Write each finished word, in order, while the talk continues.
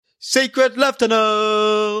Secret Love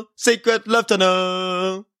Tunnel! Secret Love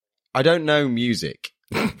Tunnel! I don't know music.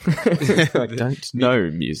 I don't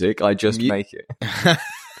know music, I just make it.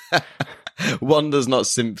 One does not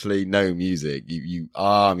simply know music. You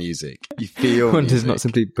are music. You feel One music. does not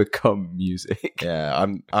simply become music. Yeah,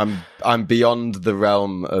 I'm beyond the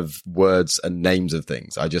realm of words and names of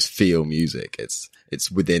things. I just feel music.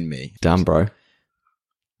 It's within me. Damn, bro.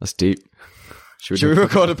 That's deep. Should we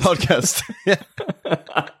record a podcast?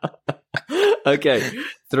 Okay.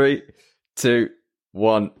 3, 2,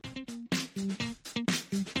 1.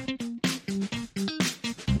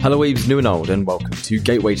 Hello, weebs, new and old, and welcome to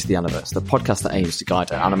Gateway to the Universe, the podcast that aims to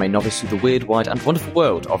guide an anime novice through the weird, wide, and wonderful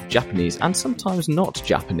world of Japanese and sometimes not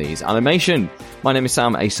Japanese animation. My name is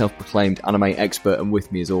Sam, a self-proclaimed anime expert, and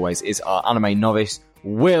with me, as always, is our anime novice,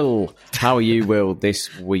 Will. How are you, Will,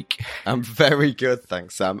 this week? I'm very good,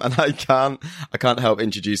 thanks, Sam. And I can't help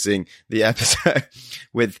introducing the episode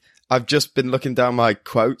with. I've just been looking down my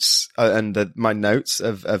quotes and my notes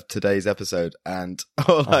of today's episode, and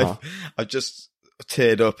I've just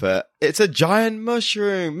teared up at, it's a giant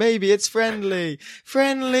mushroom, maybe it's friendly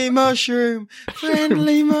mushroom.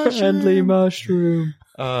 Friendly mushroom.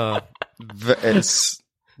 It's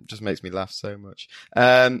just makes me laugh so much.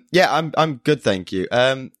 I'm good, thank you.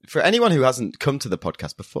 For anyone who hasn't come to the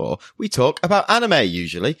podcast before, we talk about anime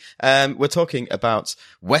usually. We're talking about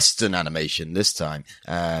Western animation this time,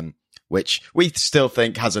 which we still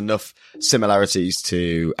think has enough similarities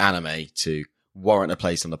to anime to warrant a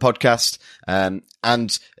place on the podcast.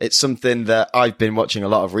 And it's something that I've been watching a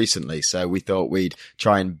lot of recently. So we thought we'd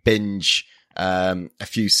try and binge, a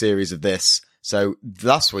few series of this. So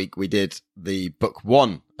last week we did the book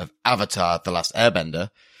 1 of Avatar: The Last Airbender.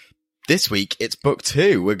 This week it's book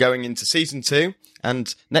 2. We're going into season 2.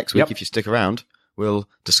 And next week, if you stick around, we'll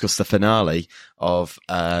discuss the finale of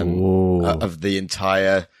the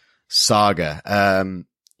entire saga.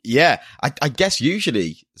 I guess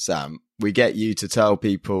usually, Sam, we get you to tell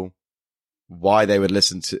people why they would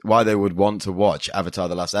want to watch Avatar: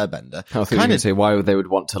 The Last Airbender. I thought you were going to say why they would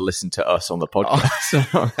want to listen to us on the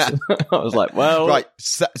podcast. I was like, well, right,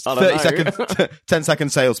 30 seconds, 10-second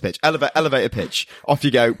sales pitch, elevator pitch, off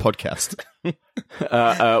you go, podcast.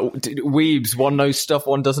 Weebs, one knows stuff,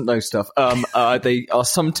 one doesn't know stuff. They are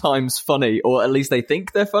sometimes funny, or at least they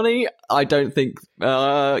think they're funny. I don't think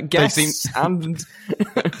guests and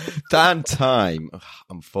time.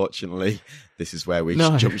 Unfortunately, this is where we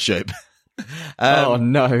jump ship. Oh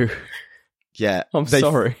no! Yeah, I'm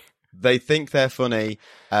sorry. They think they're funny.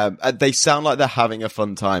 They sound like they're having a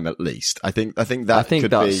fun time. At least I think that could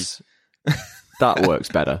be. That works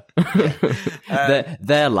better.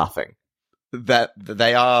 They're laughing. That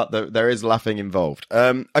they are. There is laughing involved.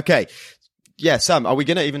 Okay. Yeah, Sam, are we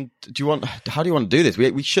going to how do you want to do this?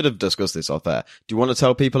 We should have discussed this off air. Do you want to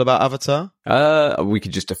tell people about Avatar? We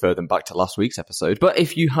could just defer them back to last week's episode. But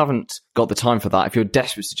if you haven't got the time for that, if you're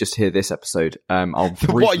desperate to just hear this episode, I'll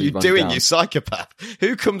briefly What are you doing, down. you psychopath?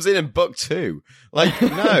 Who comes in book 2? Like,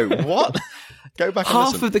 no, what? Go back and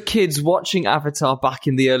Half listen. of the kids watching Avatar back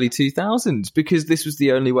in the early 2000s, because this was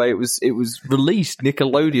the only way it was released.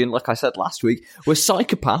 Nickelodeon, like I said last week, were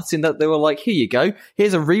psychopaths in that they were like, here you go,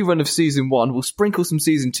 here's a rerun of season 1, we'll sprinkle some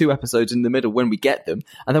season 2 episodes in the middle when we get them,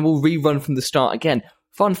 and then we'll rerun from the start again.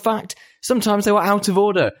 Fun fact, sometimes they were out of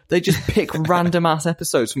order. They just pick random ass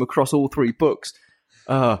episodes from across all 3 books.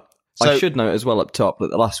 I should note as well up top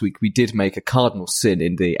that last week we did make a cardinal sin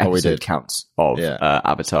in the episode counts of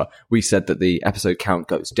Avatar. We said that the episode count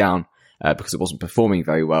goes down because it wasn't performing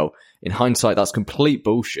very well. In hindsight, that's complete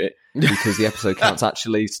bullshit because the episode counts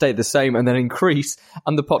actually stayed the same and then increase,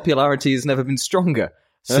 and the popularity has never been stronger.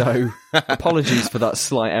 So apologies for that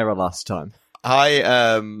slight error last time.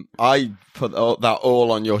 I put that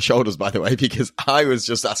all on your shoulders, by the way, because I was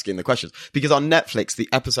just asking the questions. Because on Netflix, the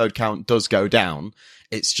episode count does go down.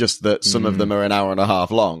 It's just that some of them are an hour and a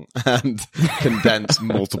half long and condense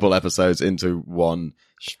multiple episodes into one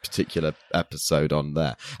particular episode on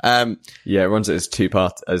there. Yeah, it runs it as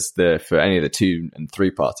 2-part for any of the 2 and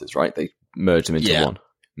 3-parters, right? They merge them into one.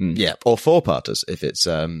 Yeah, or 4-parters if it's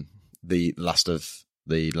the last of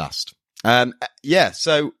the last.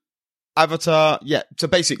 So Avatar, so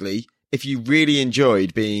basically, if you really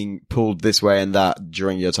enjoyed being pulled this way and that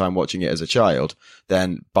during your time watching it as a child,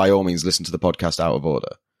 then by all means listen to the podcast out of order.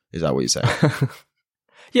 Is that what you're saying?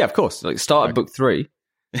 Yeah, of course. Like start at book 3,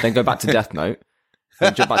 then go back to Death Note,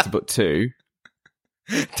 then jump back to book 2,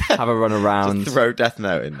 have a run around. Just throw Death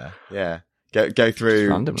Note in there. Yeah. Go through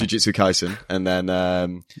Jujutsu Kaisen and then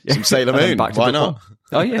some Sailor Moon. Why not?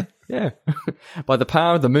 Oh, yeah. Yeah. By the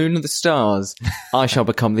power of the moon and the stars, I shall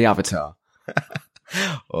become the Avatar.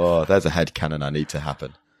 Oh, there's a headcanon I need to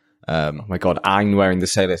happen. Oh my god, Aang wearing the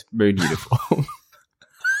Sailor Moon uniform.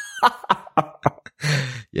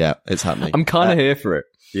 Yeah, it's happening. I'm kind of here for it.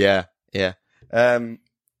 Yeah. Anyway,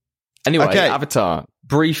 Okay. Avatar.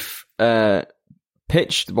 Brief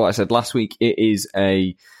pitch. What I said last week. It is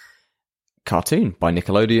a cartoon by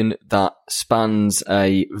Nickelodeon that spans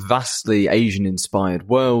a vastly Asian-inspired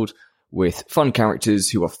world with fun characters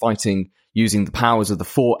who are fighting using the powers of the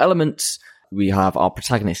 4 elements. We have our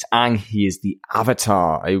protagonist, Aang. He is the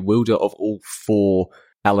Avatar, a wielder of all 4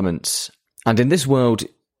 elements. And in this world,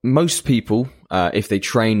 most people, if they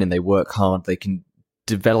train and they work hard, they can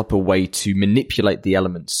develop a way to manipulate the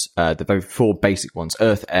elements, the very 4 basic ones,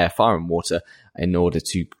 earth, air, fire, and water, in order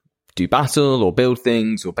to do battle or build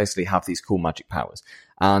things or basically have these cool magic powers.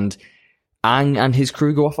 And Aang and his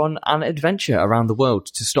crew go off on an adventure around the world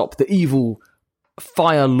to stop the evil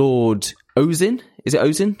Fire Lord Ozin. Is it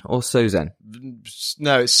Ozin or Sozen?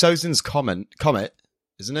 No, it's Sozin's comet,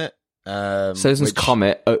 isn't it? Sozin's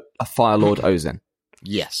comet, a Fire Lord Ozin.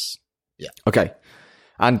 Yes. Yeah. Okay.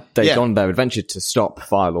 And they go on their adventure to stop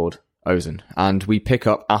Fire Lord Ozin. And we pick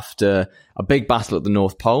up after a big battle at the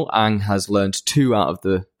North Pole. Aang has learned 2 out of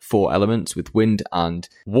the 4 elements with wind and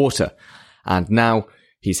water. And now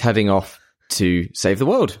he's heading off to save the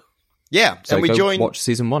world. Yeah. So and we watch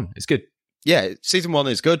season 1. It's good. Yeah, season 1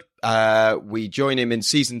 is good. We join him in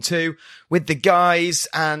season 2 with the guys,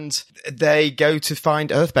 and they go to find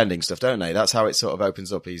earthbending stuff, don't they? That's how it sort of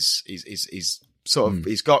opens up. He's sort of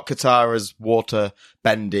he's got Katara's water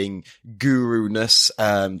bending guru-ness,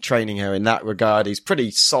 training her in that regard. He's pretty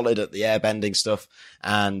solid at the airbending stuff,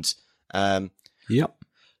 and yep.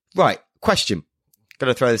 Right, question.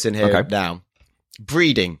 Gotta throw this in here now.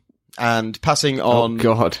 Breeding and passing on. Oh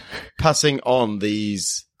God, passing on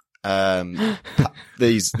these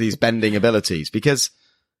these bending abilities, because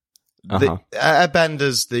the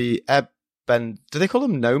airbenders, do they call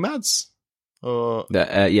them nomads? Or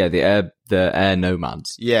the air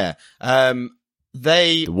nomads. Yeah.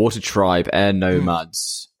 The water tribe, air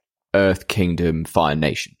nomads, Earth Kingdom, Fire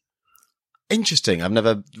Nation. Interesting. I've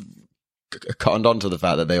never cottoned on to the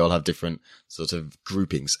fact that they all have different sort of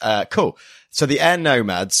groupings. Cool. So the air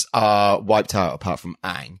nomads are wiped out apart from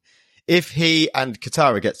Aang. If he and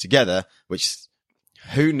Katara get together, which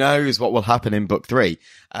who knows what will happen in book 3,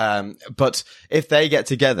 but if they get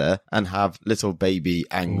together and have little baby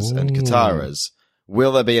Aangs and Kataras,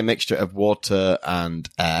 will there be a mixture of water and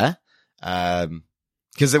air?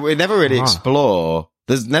 Because we never really explore.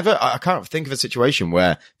 I can't think of a situation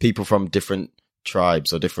where people from different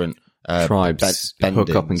tribes or different tribes hook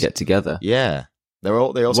up and get together. Yeah, they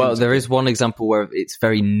all. Well, there is one example where it's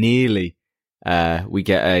very nearly. We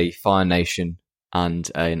get a Fire Nation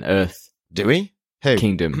and an Earth. Do we? Who?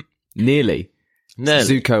 Kingdom. Nearly.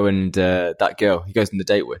 Zuko and that girl he goes on the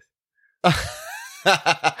date with.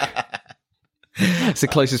 It's the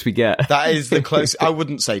closest we get. That is the closest. I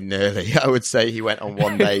wouldn't say nearly. I would say he went on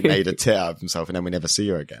one day, made a tit out of himself, and then we never see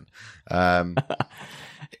her again.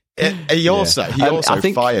 He also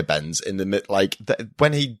fire bends in the mid,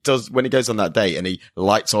 when he goes on that date and he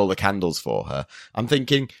lights all the candles for her. I'm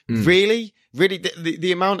thinking, really,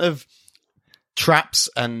 the amount of traps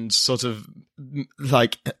and sort of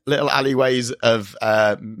like little alleyways of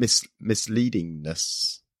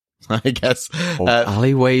misleadingness, I guess.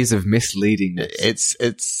 Alleyways of misleadingness.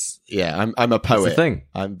 It's yeah. I'm a poet. It's a thing.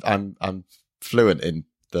 I'm fluent in.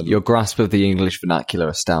 Your grasp of the English vernacular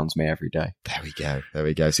astounds me every day. There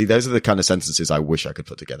we go. See, those are the kind of sentences I wish I could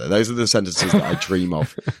put together. Those are the sentences that I dream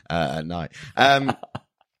of at night.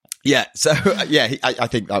 Yeah. So I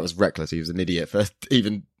think that was reckless. He was an idiot for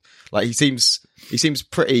even he seems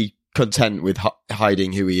pretty content with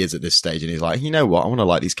hiding who he is at this stage, and he's like, you know what? I want to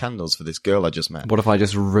light these candles for this girl I just met. What if I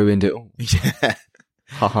just ruined it all? Yeah.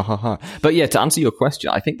 Ha ha ha ha. But yeah, to answer your question,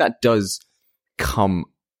 I think that does come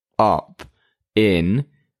up in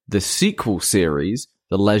the sequel series,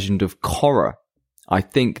 The Legend of Korra. I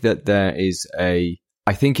think that I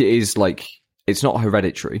think it is it's not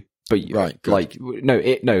hereditary, but right, I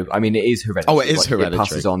mean, it is hereditary. Oh, it is hereditary. It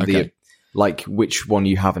passes on which one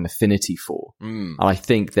you have an affinity for. And I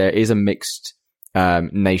think there is a mixed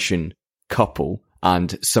nation couple,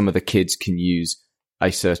 and some of the kids can use a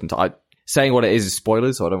certain type. Saying what it is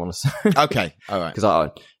spoilers, so I don't want to say. Okay, all right.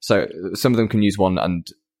 So some of them can use one, and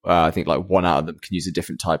I think one out of them can use a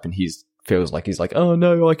different type, and feels like he's like, oh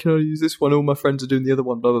no, I can only use this one. All my friends are doing the other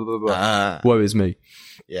one. Blah blah blah blah. Woe is me.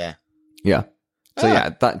 Yeah. So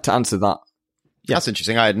that to answer that. Yeah. That's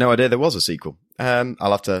interesting. I had no idea there was a sequel. I'll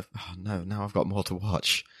have to. Oh no, now I've got more to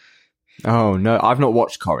watch. Oh no, I've not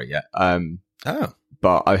watched Korra yet.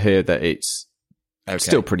 But I hear that it's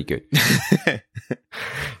still pretty good.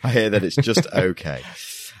 I hear that it's just okay.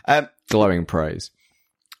 Glowing praise.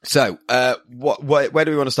 So, where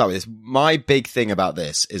do we want to start with this? My big thing about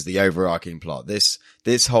this is the overarching plot. This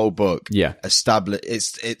whole book,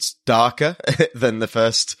 it's darker than the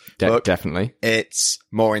first book. Definitely. It's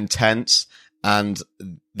more intense, and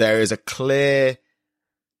there is a clear,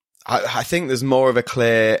 I think there's more of a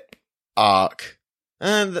clear arc.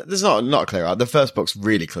 And there's not a clear arc. The first book's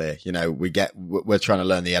really clear. You know, we're trying to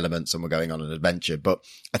learn the elements and we're going on an adventure. But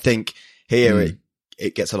I think here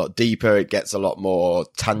it gets a lot deeper. It gets a lot more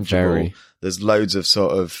tangible. There's loads of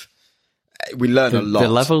sort of, we learn a lot. The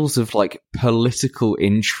levels of like political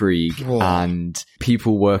intrigue and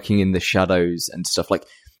people working in the shadows and stuff like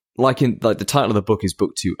the title of the book is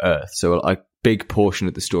Book 2 Earth. So a big portion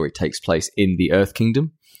of the story takes place in the Earth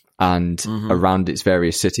Kingdom and around its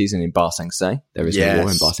various cities, and in Ba Sing Se. There is no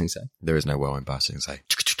war in Ba Sing Se. There is no war in Ba Sing Se.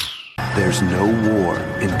 There's no war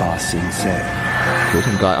in Ba Sing Se. Good.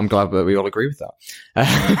 I'm glad that we all agree with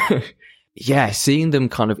that. Yeah, seeing them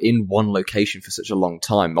kind of in one location for such a long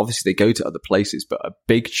time. Obviously, they go to other places, but a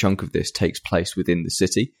big chunk of this takes place within the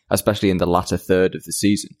city, especially in the latter third of the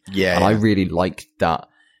season. Yeah, and I really like that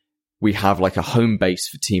we have like a home base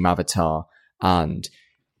for Team Avatar, and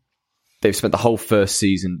they've spent the whole first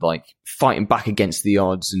season like fighting back against the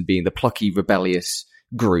odds and being the plucky, rebellious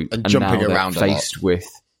group, and jumping now around they're faced with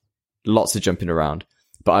lots of jumping around.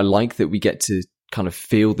 But I like that we get to kind of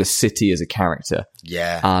feel the city as a character.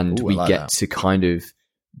 Yeah. And we get to kind of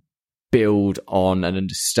build on and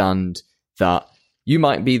understand that you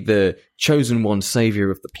might be the chosen one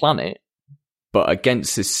savior of the planet, but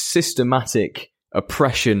against this systematic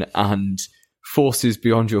oppression and forces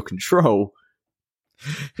beyond your control,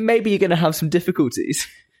 maybe you're going to have some difficulties.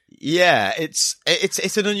 Yeah, it's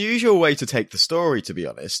an unusual way to take the story, to be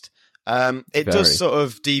honest. It does sort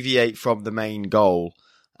of deviate from the main goal.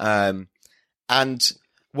 And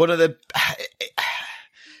one of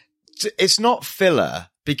it's not filler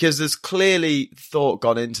because there's clearly thought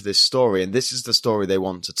gone into this story, and this is the story they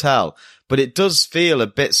want to tell. But it does feel a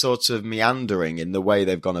bit sort of meandering in the way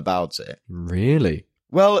they've gone about it. Really?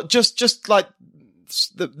 Well, just like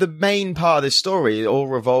the main part of this story, it all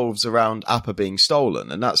revolves around Appa being stolen,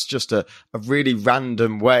 and that's just a really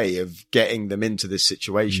random way of getting them into this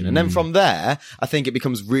situation. And then from there, I think it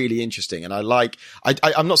becomes really interesting. And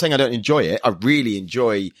I'm not saying I don't enjoy it. I really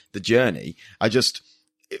enjoy the journey.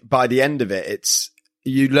 By the end of it,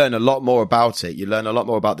 you learn a lot more about it. You learn a lot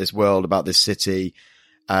more about this world, about this city.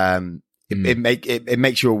 It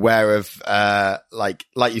makes you aware of, like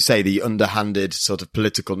you say, the underhanded sort of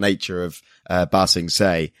political nature of, Ba Sing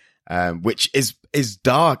Se, which is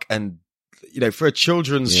dark and, you know, for a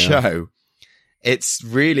children's show, it's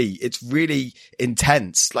really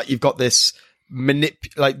intense. Like you've got this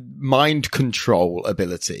mind control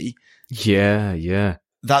ability. Yeah. Yeah.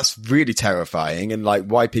 That's really terrifying and like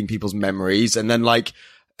wiping people's memories. And then like,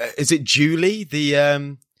 is it Julie,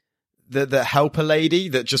 the helper lady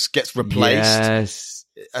that just gets replaced? Yes.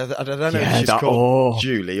 I don't know if she's called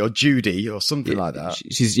Julie or Judy or something like that.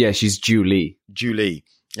 She's Julie. Julie.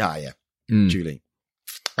 Yeah. Julie.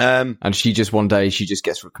 And she just one day she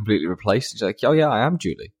gets completely replaced. She's like, oh yeah, I am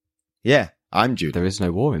Julie. Yeah, I'm Julie. There is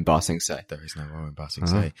no war in Ba Sing Se. There is no war in Ba Sing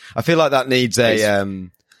Se. I feel like that needs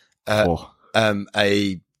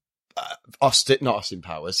not Austin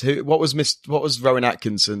Powers. What was Rowan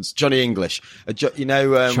Atkinson's Johnny English?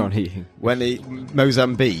 Johnny when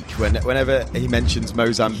Mozambique. Whenever he mentions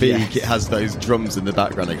Mozambique, It has those drums in the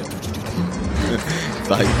background. It goes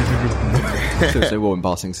like, so there's no war in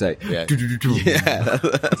Ba Sing Se. Yeah,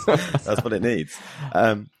 that's what it needs.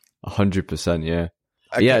 100%. Yeah,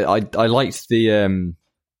 okay. Yeah. I liked the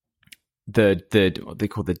what they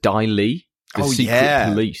call the Dai Li, the secret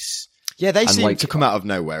police. Yeah, they seem to come out of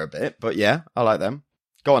nowhere a bit, but yeah, I like them.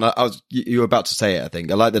 Go on, you were about to say it, I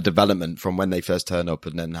think. I like the development from when they first turn up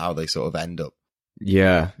and then how they sort of end up.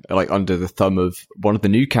 Yeah, like under the thumb of one of the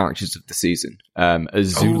new characters of the season,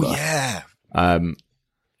 Azula. Oh, yeah.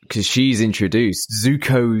 Because she's introduced.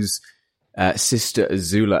 Zuko's sister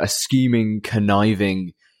Azula, a scheming,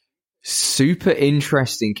 conniving, super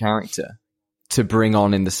interesting character to bring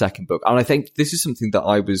on in the second book. And I think this is something that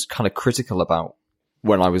I was kind of critical about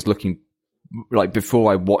when I was looking, like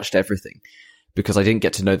before I watched everything, because I didn't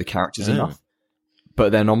get to know the characters enough.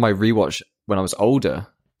 But then on my rewatch when I was older,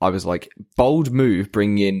 I was like, bold move,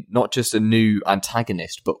 bringing in not just a new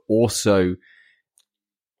antagonist, but also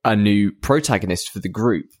a new protagonist for the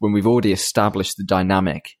group when we've already established the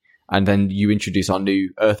dynamic. And then you introduce our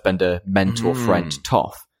new Earthbender mentor friend,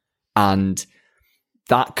 Toph. And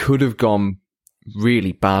that could have gone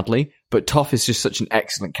really badly. But Toph is just such an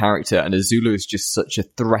excellent character, and Azula is just such a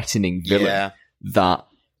threatening villain that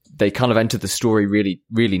they kind of enter the story really,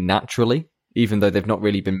 really naturally, even though they've not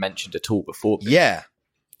really been mentioned at all before. Yeah.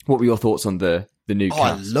 What were your thoughts on the new cast?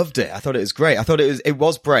 I loved it. I thought it was great. I thought it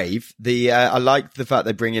was brave. I liked the fact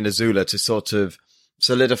they bring in Azula to sort of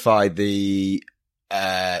solidify the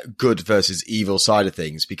good versus evil side of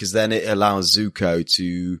things, because then it allows Zuko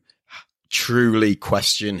to truly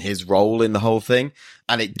question his role in the whole thing,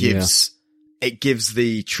 and it gives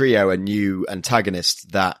the trio a new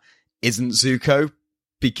antagonist that isn't Zuko,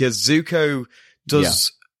 because Zuko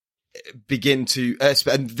does begin to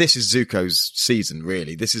and this is Zuko's season,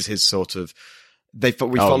 really. This is his sort of we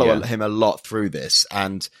follow him a lot through this,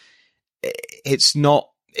 and it's not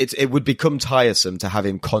it would become tiresome to have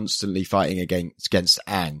him constantly fighting against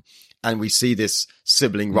Aang, and we see this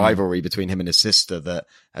sibling rivalry between him and his sister that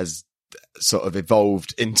has sort of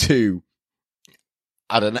evolved into,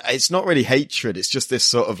 I don't know, it's not really hatred, it's just this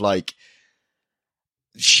sort of like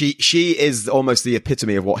she is almost the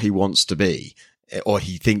epitome of what he wants to be, or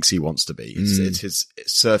he thinks he wants to be. It's his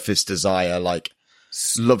surface desire, like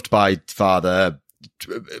loved by father,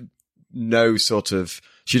 no sort of,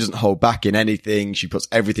 she doesn't hold back in anything. She puts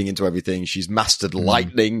everything into everything. She's mastered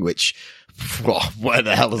lightning, which, where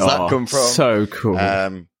the hell does that come from? So cool.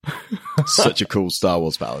 Such a cool Star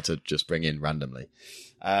Wars power to just bring in randomly.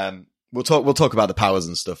 We'll talk about the powers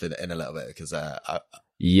and stuff in a little bit, because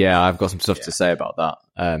I've got some stuff to say about that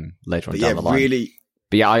later on down the line. Really,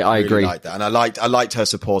 but yeah, I really agree. Like that. And I liked her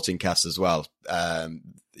supporting cast as well.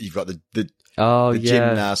 You've got the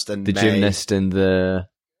gymnast and the May. Gymnast and the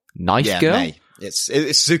nice girl. May. It's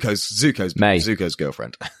Zuko's May. Zuko's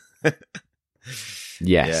girlfriend.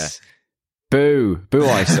 Yes. Yeah. Boo,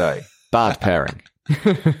 I say. Bad pairing.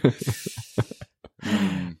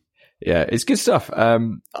 Yeah, it's good stuff.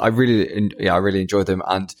 I really enjoy them,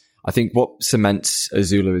 and I think what cements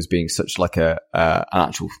Azula as being such like an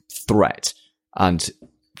actual threat and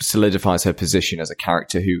solidifies her position as a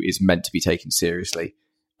character who is meant to be taken seriously,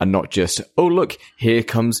 and not just, oh look, here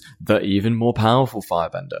comes the even more powerful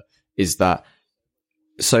Firebender, is that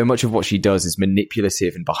so much of what she does is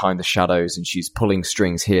manipulative and behind the shadows, and she's pulling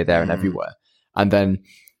strings here, there, and everywhere. And then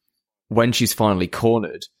when she's finally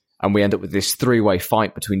cornered, and we end up with this three-way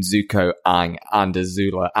fight between Zuko, Aang, and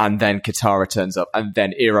Azula, and then Katara turns up, and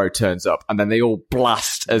then Iroh turns up, and then they all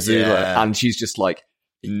blast Azula, and she's just like,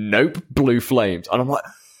 nope, blue flames. And I'm like,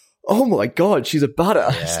 oh my god, she's a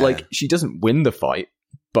badass. Yeah. Like, she doesn't win the fight,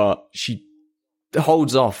 but she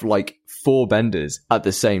holds off like 4 benders at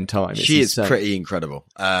the same time. She is pretty incredible.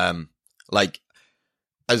 Like,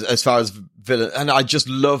 as far as villain, and I just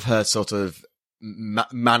love her sort of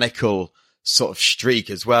maniacal sort of streak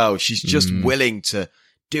as well. She's just willing to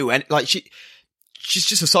do any, like she's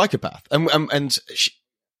just a psychopath, and she,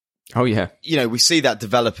 oh yeah, you know, we see that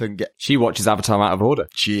develop and get. She watches Avatar out of order.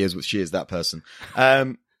 She is that person.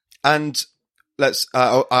 And let's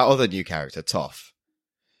our other new character, Toph.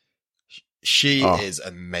 She is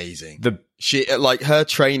amazing. She like her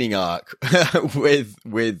training arc with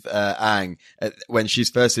Aang when she's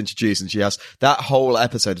first introduced, and she has that whole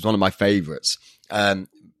episode is one of my favorites.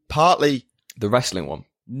 Partly the wrestling one.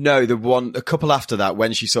 No, the one a couple after that,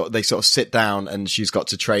 when they sort of sit down and she's got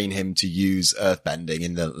to train him to use earthbending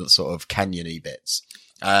in the sort of canyony bits.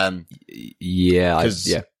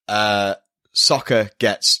 Sokka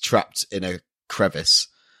gets trapped in a crevice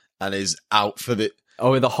and is out for the.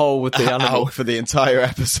 Oh, in the hole with the animal. Out for the entire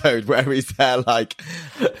episode, where he's there like,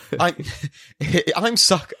 I'm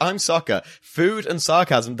Sokka. Food and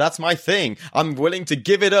sarcasm, that's my thing. I'm willing to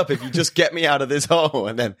give it up if you just get me out of this hole.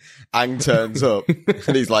 And then Aang turns up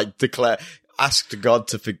and he's like, asked God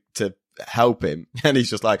to help him. And he's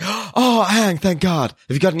just like, oh, Aang, thank God.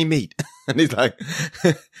 Have you got any meat? And he's like,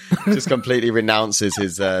 just completely renounces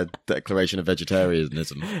his declaration of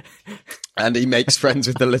vegetarianism. And he makes friends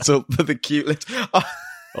with the cute little...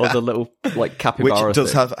 Or the little, like, capybara which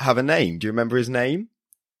does thing. have a name. Do you remember his name?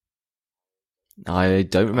 I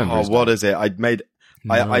don't remember his what name. is it? I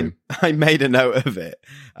made a note of it.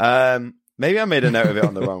 Maybe I made a note of it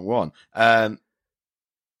on the wrong one.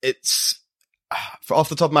 It's... off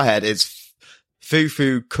the top of my head, it's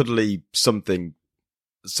Foo Cuddly something.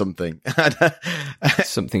 Something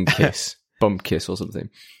kiss. Bump kiss or something.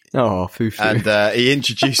 Oh, Foo. And he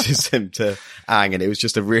introduces him to Aang, and it was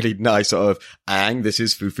just a really nice sort of, Aang, this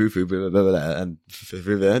is Foo, blah, blah, blah, blah, and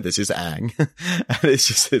this is Aang. And it's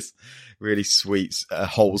just this really sweet,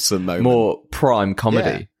 wholesome moment. More prime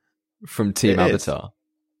comedy from Team Avatar.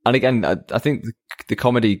 And again, I think the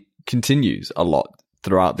comedy continues a lot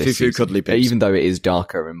throughout this season. Cuddly pips. Even though it is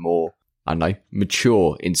darker and more, I don't know,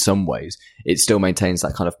 mature in some ways, it still maintains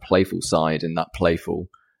that kind of playful side and that playful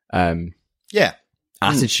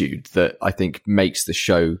attitude that I think makes the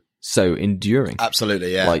show so enduring.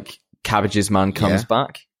 Absolutely, yeah. Like Cabbage's Man comes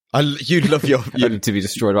back. You love your only to be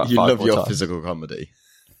destroyed about 5 more times. You love your physical comedy.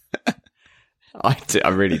 I do, I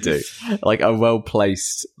really do. Like a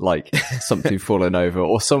well-placed, like something falling over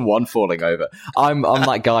or someone falling over. I'm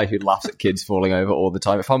that guy who laughs at kids falling over all the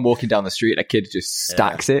time. If I'm walking down the street and a kid just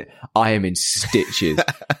stacks it, I am in stitches.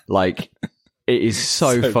 Like it is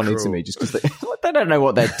so funny to me just because they don't know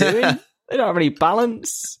what they're doing. They don't have any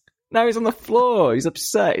balance. Now he's on the floor. He's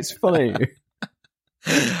upset. It's funny.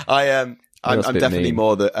 I'm definitely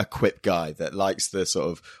more a quip guy that likes the sort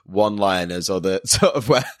of one-liners or the sort of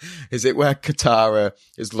where Katara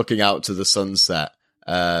is looking out to the sunset,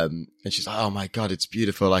 and she's like, "Oh my god, it's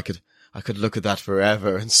beautiful! I could look at that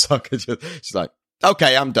forever." And Sokka she's like,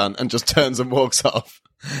 "Okay, I'm done," and just turns and walks off.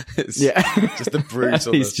 It's just the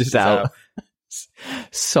brutal. He's just out.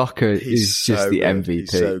 Sokka is so just the good. MVP.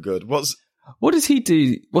 He's so good. What does he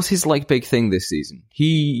do? What's his like big thing this season?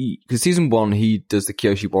 Because season 1 he does the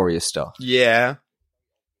Kyoshi Warrior stuff. Yeah.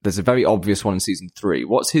 There's a very obvious one in season 3.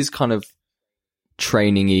 What's his kind of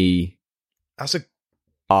training-y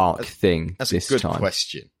arc thing That's this a good time?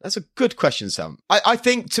 question. That's a good question, Sam. I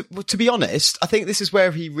think, to be honest, I think this is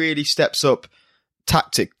where he really steps up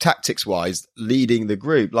tactics-wise, leading the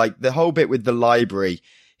group. Like, the whole bit with the library,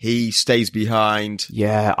 he stays behind.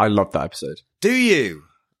 Yeah, I love that episode. Do you?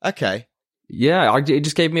 Okay. Yeah, it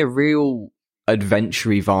just gave me a real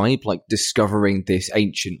adventure-y vibe, like discovering this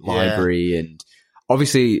ancient library. And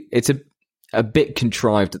obviously, it's a bit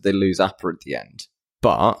contrived that they lose Appa at the end.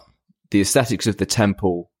 But the aesthetics of the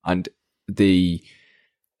temple and just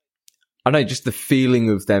the feeling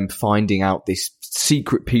of them finding out this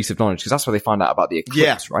secret piece of knowledge, because that's where they find out about the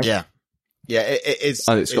eclipse, right? Yeah. Yeah, it is.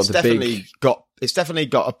 And it's definitely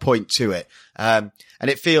got a point to it. And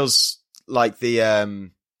it feels like the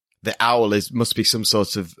owl must be some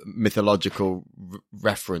sort of mythological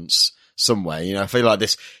reference somewhere. You know, I feel like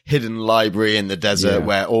this hidden library in the desert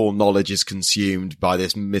where all knowledge is consumed by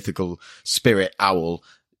this mythical spirit owl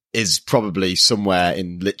is probably somewhere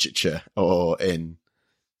in literature or in,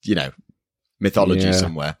 you know, mythology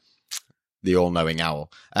somewhere. The all-knowing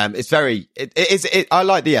owl. It's very, I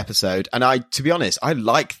like the episode, and to be honest, I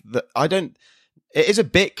like it is a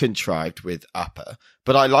bit contrived with Appa,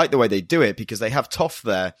 but I like the way they do it because they have Toph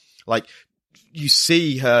there. Like, you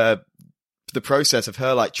see the process of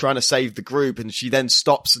her, like, trying to save the group, and she then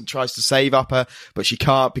stops and tries to save Appa, but she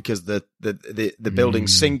can't because the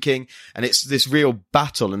building's sinking, and it's this real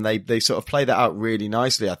battle, and they sort of play that out really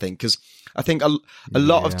nicely, I think, because I think a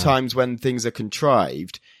lot of times when things are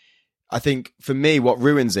contrived, I think for me, what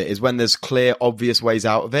ruins it is when there's clear, obvious ways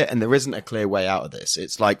out of it, and there isn't a clear way out of this.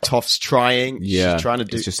 It's like Toph's trying, she's trying to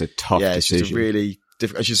do. It's just a tough decision. It's just a really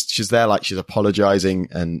different. She's there, like she's apologizing,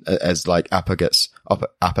 and as like Appa gets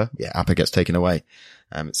taken away.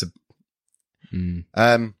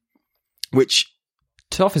 Which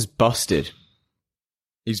Toph is busted.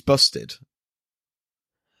 He's busted.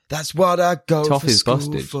 That's what I go Toph for is school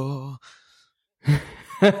busted. for.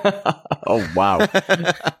 Oh wow.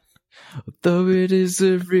 Though it is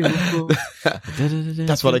a real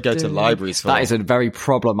That's what I go to libraries for. That is a very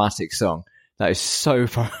problematic song. That is so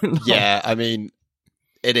Yeah, I mean,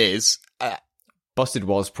 it is. Busted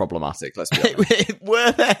was problematic, let's be honest.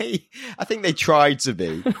 Were they? I think they tried to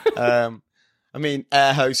be. I mean,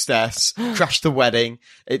 air hostess, crash the wedding.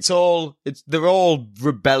 They're all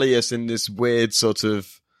rebellious in this weird sort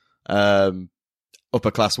of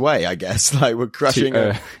upper class way, I guess. Like, we're crashing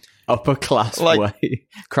upper class way,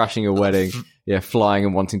 crashing a wedding, flying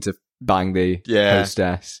and wanting to bang the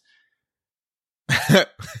hostess.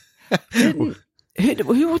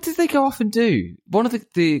 What did they go off and do? One of the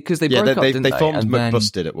because they broke up, didn't they? They formed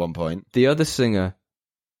McBusted at one point. The other singer,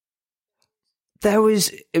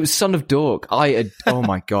 it was Son of Dork. Oh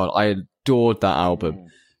my god, I adored that album.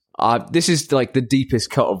 This is like the deepest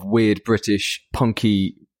cut of weird British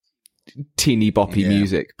punky teeny boppy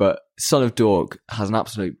music, but Son of Dork has an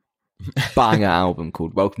absolute banger album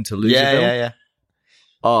called Welcome to Loserville.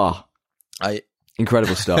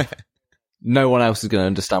 Incredible stuff. No one else is going to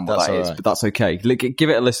understand what that is, but that's okay. Give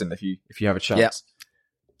it a listen if you have a chance.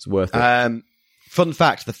 It's worth it. Fun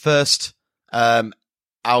fact: the first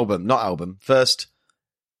first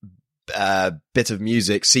bit of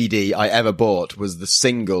music CD I ever bought was the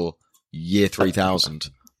single Year 3000.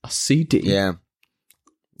 A CD? Yeah.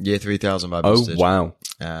 Year 3000 by Busted. Oh, wow.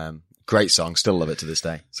 Great song. Still love it to this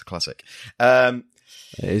day. It's a classic.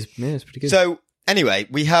 It's pretty good. So, anyway,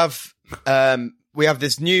 we have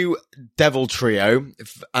this new devil trio,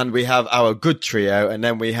 and we have our good trio, and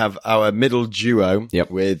then we have our middle duo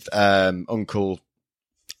with Uncle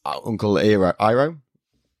Iroh.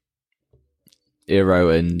 Iro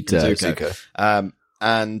and Zuko.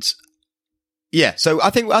 And yeah, so I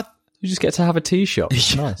think you just get to have a tea shop.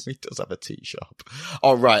 Nice. He does have a tea shop.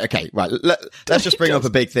 Oh, right. Okay. Right. Let's just bring up a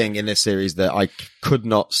big thing in this series that I could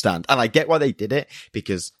not stand. And I get why they did it,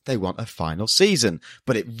 because they want a final season.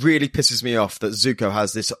 But it really pisses me off that Zuko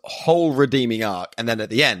has this whole redeeming arc, and then at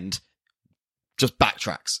the end, just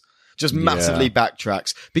backtracks. Just massively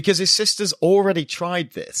backtracks. Because his sister's already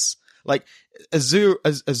tried this. Like,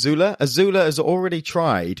 Azula has already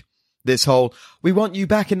tried this whole, we want you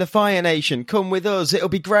back in the Fire Nation, come with us, it'll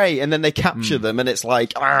be great. And then they capture them, and it's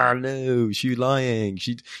like, no, she's lying.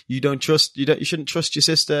 You shouldn't trust your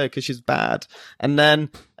sister because she's bad. And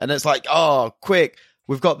it's like, oh, quick,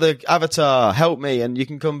 we've got the Avatar, help me, and you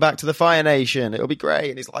can come back to the Fire Nation, it'll be great.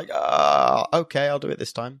 And he's like, okay, I'll do it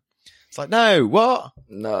this time. It's like, no, what?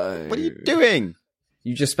 No. What are you doing?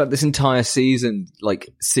 You just spent this entire season, like,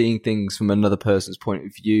 seeing things from another person's point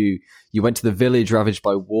of view. You went to the village ravaged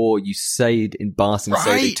by war. You stayed in Ba Sing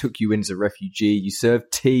Se. They took you in as a refugee. You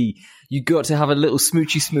served tea. You got to have a little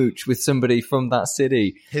smoochy smooch with somebody from that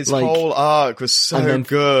city. His whole arc was so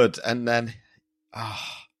good. And then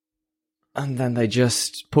they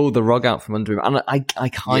just pulled the rug out from under him. And I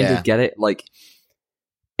kind of get it. Like,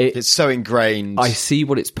 it's so ingrained. I see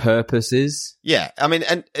what its purpose is. Yeah. I mean,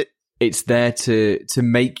 and it's there to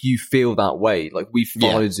make you feel that way. Like, we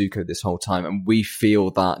followed Zuko this whole time, and we feel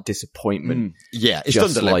that disappointment. Yeah, it's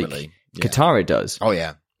done deliberately. Like Katara does. Oh,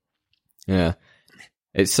 yeah. Yeah.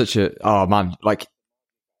 It's such a... Oh, man. Like,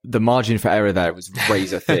 the margin for error there was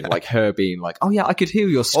razor thin. Like, her being like, oh, yeah, I could heal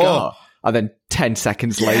your scar. And then 10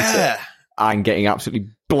 seconds later, and getting absolutely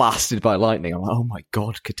blasted by lightning. I'm like, oh, my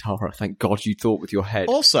God, Katara, thank God you thought with your head.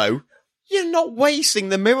 Also, you're not wasting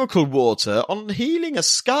the miracle water on healing a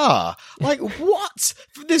scar. Like, what?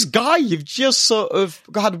 This guy you've just sort of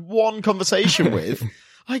had one conversation with.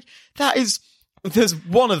 Like, there's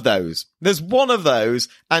one of those. There's one of those,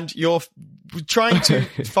 and you're trying to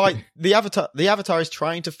fight the Avatar. The Avatar is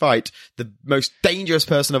trying to fight the most dangerous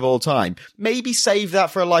person of all time. Maybe save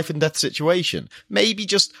that for a life and death situation. Maybe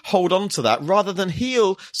just hold on to that rather than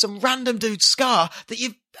heal some random dude's scar that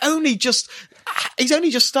he's only just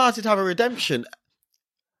started to have a redemption.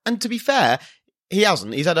 And to be fair, he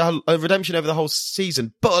hasn't. He's had a redemption over the whole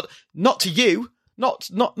season, but not to you. Not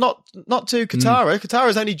to Katara.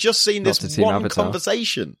 Katara's only just seen this one Avatar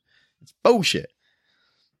conversation. It's bullshit.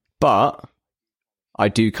 But I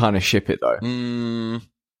do kind of ship it, though.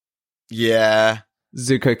 Yeah.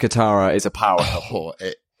 Zuko Katara is a power couple.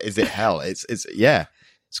 Is it hell? It's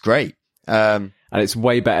great. And it's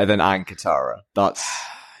way better than Aang Katara. That's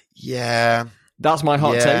my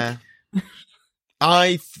hot take.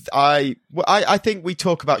 I think we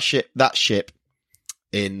talk about that ship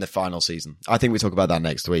in the final season. I think we talk about that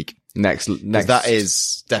next week. Next that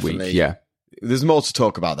is definitely week, yeah. There's more to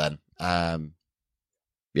talk about then.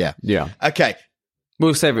 Yeah. Okay.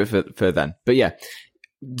 We'll save it for then. But yeah,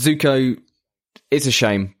 Zuko, it's a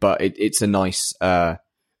shame, but it's a nice. What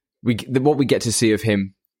we get to see of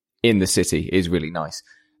him in the city is really nice.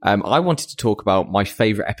 I wanted to talk about my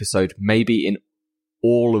favorite episode, maybe in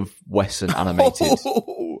all of Western animated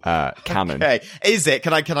canon. Okay, is it?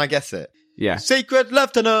 Can I guess it? Yeah. Secret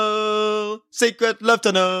Love Tunnel. Secret Love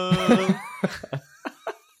Tunnel.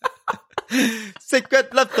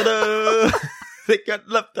 Secret Love Tunnel. Secret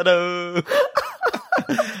Love Tunnel.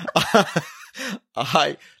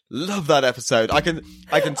 I love that episode. I can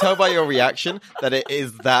tell by your reaction that it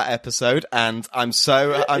is that episode, and I'm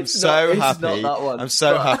so happy. I'm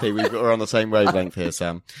so happy we're on the same wavelength here,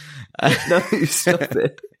 Sam. No, stop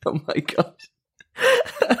it! Oh my god,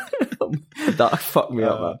 that fucked me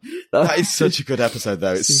up, man. That is such a good episode,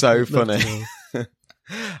 though. It's so funny.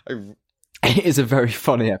 It is a very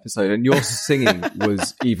funny episode, and your singing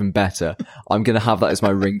was even better. I'm going to have that as my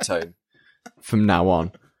ringtone from now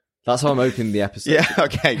on. That's how I'm opening the episode. Yeah,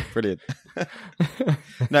 okay, brilliant.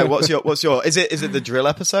 No, what's your is it the drill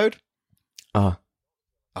episode? Not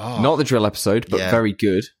the drill episode, but very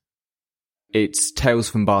good. It's Tales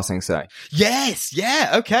from Ba Sing Se. Yes,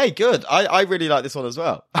 yeah, okay, good. I really like this one as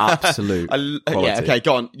well. Absolute. Yeah, okay,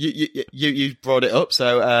 go on. You brought it up,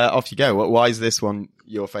 so off you go. Why is this one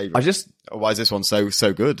your favourite? Why is this one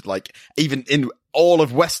so good? Like, even in all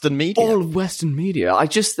of Western media. All of Western media. I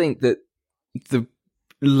just think that the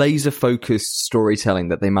laser-focused storytelling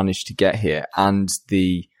that they managed to get here, and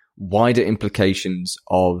the wider implications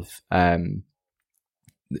of the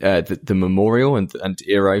memorial and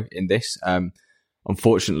Iro in this.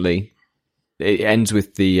 Unfortunately, it ends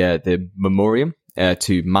with the memoriam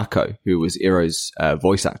to Mako, who was Iro's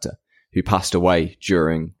voice actor, who passed away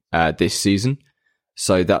during this season.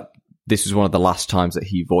 So that this was one of the last times that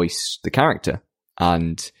he voiced the character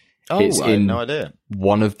and Oh, it's I had in no idea.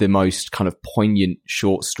 one of the most kind of poignant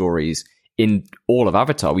short stories in all of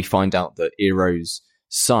Avatar. We find out that Eero's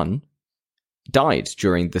son died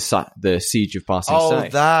during the siege of Ba Sing Oh, Se.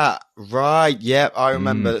 that right? Yeah, I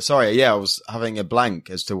remember. Sorry, yeah, I was having a blank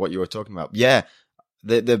as to what you were talking about. Yeah,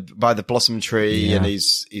 the by the blossom tree, and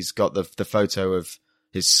he's got the photo of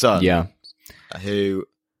his son. Yeah, who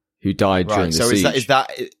died during the siege.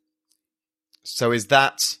 So is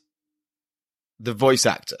that the voice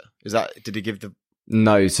actor? Did he give the?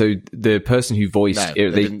 No, so the person who voiced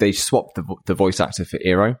No, they swapped the voice actor for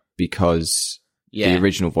Eero because the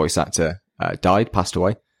original voice actor passed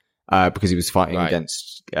away because he was fighting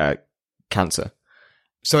against cancer.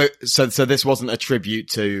 So this wasn't a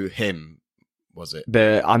tribute to him, was it?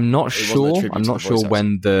 I'm not sure. I'm not sure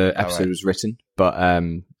when the episode right. was written, but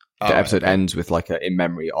the episode ends with like a in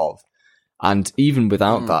memory of. And even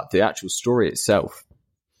without that, the actual story itself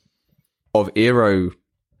of Eero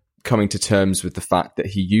coming to terms with the fact that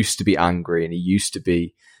he used to be angry and he used to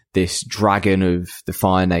be this dragon of the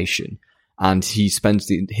Fire Nation. And he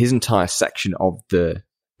spends his entire section of the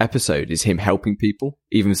episode is him helping people,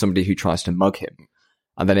 even somebody who tries to mug him.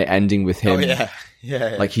 And then it ending with him,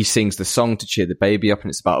 like he sings the song to cheer the baby up, and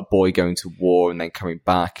it's about a boy going to war and then coming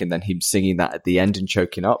back, and then him singing that at the end and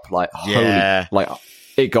choking up. Like, holy, like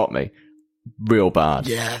it got me real bad.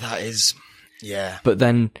 Yeah, that is. Yeah, but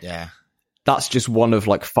then that's just one of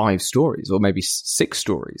like 5 stories, or maybe 6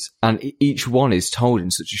 stories, and each one is told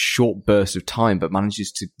in such a short burst of time, but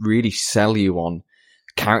manages to really sell you on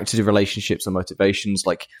character relationships and motivations.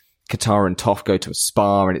 Like Katara and Toph go to a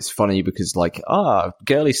spa, and it's funny because like,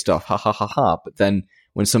 girly stuff, ha ha ha ha. But then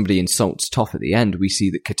when somebody insults Toph at the end, we see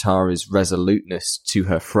that Katara's resoluteness to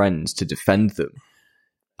her friends to defend them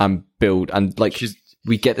and build, and like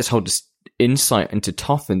we get this whole insight into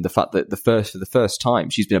Toph and the fact that for the first time,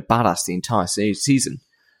 she's been a badass the entire season,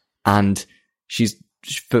 and she's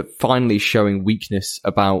finally showing weakness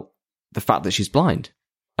about the fact that she's blind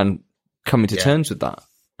and coming to terms with that.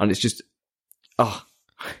 And it's just,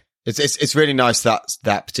 It's really nice that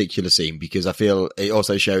particular scene, because I feel it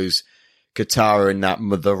also shows Katara in that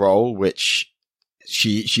mother role, which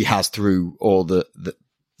she has through all the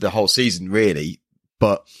whole season, really.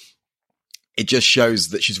 But it just shows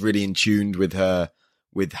that she's really in tune with how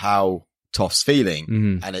Toph's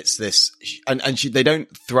feeling, and it's this, and they don't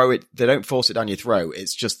force it down your throat.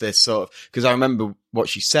 It's just this sort of, because I remember what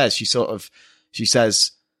she says. She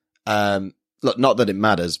says, look, not that it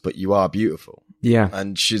matters, but you are beautiful. Yeah.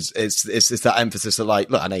 And it's that emphasis of like,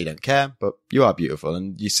 look, I know you don't care, but you are beautiful.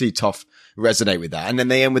 And you see Toph resonate with that. And then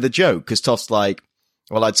they end with a joke, because Toph's like,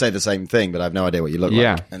 well, I'd say the same thing, but I have no idea what you look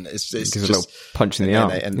like. And it's just a little punch in the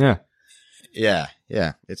arm. Yeah.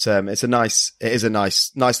 It is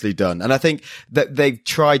nicely done. And I think that they've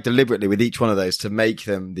tried deliberately with each one of those to make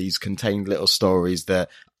them these contained little stories that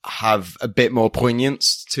have a bit more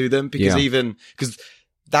poignance to them, because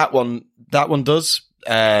that one does,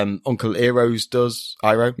 Uncle Eero's does,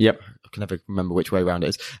 Iroh. Yep. I can never remember which way around it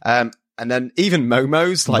is. And then even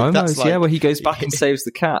Momo's, where he goes back and saves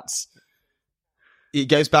the cats. He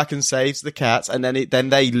goes back and saves the cats, and then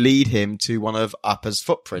they lead him to one of Appa's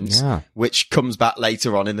footprints, which comes back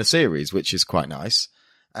later on in the series, which is quite nice.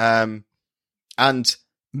 And I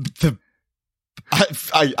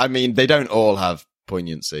mean, they don't all have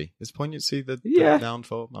poignancy. Is poignancy the noun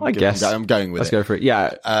for? I guess I'm going with Let's go for it.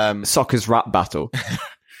 Yeah. Sokka's rap battle.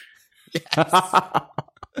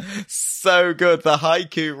 So good. The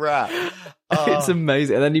haiku rap. It's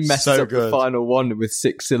amazing. And then he messes up the final one with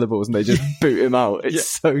 6 syllables and they just boot him out. It's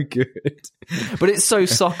so good. But it's so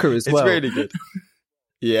Sokka as well. It's really good.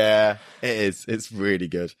 Yeah, it is. It's really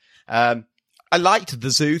good. I liked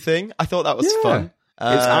the zoo thing. I thought that was fun.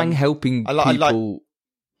 It's Aang helping people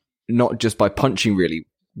not just by punching really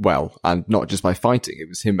well and not just by fighting. It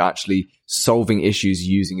was him actually solving issues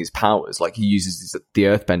using his powers. Like he uses the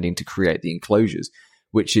earthbending to create the enclosures,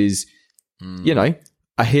 which is, a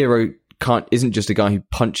hero isn't just a guy who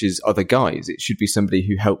punches other guys. It should be somebody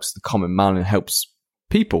who helps the common man and helps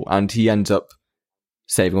people. And he ends up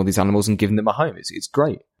saving all these animals and giving them a home. It's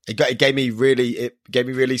great. It gave me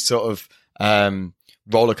really sort of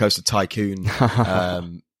roller coaster tycoon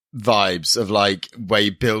vibes of like where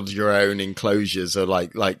you build your own enclosures, or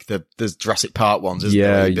like the Jurassic Park ones. Isn't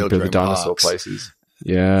there? You build the dinosaur places.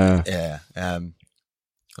 Yeah.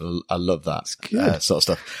 I love that sort of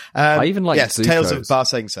stuff. I even like Zuko's. Tales of Ba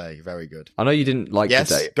Sing Se, very good. I know you didn't like the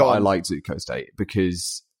date, but I like Zuko's date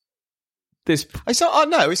because this. It's not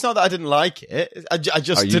that I didn't like it. I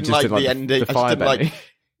just didn't like the ending. I just didn't like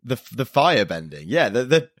the fire bending. Yeah,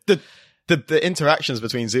 the interactions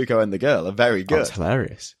between Zuko and the girl are very good. That's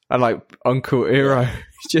hilarious. And like Uncle Iroh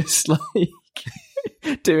just like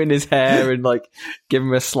doing his hair and like giving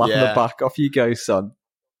him a slap in the back. Off you go, son.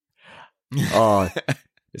 Oh,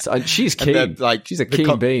 she's keen. Then, like, she's a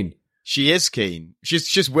keen bean. She is keen. She's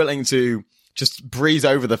just willing to just breeze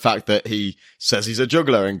over the fact that he says he's a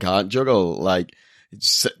juggler and can't juggle. Like,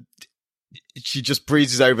 she just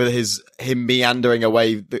breezes over him meandering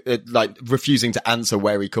away, like refusing to answer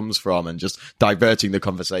where he comes from and just diverting the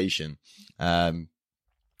conversation.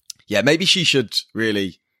 Maybe she should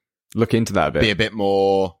really look into that a bit. Be a bit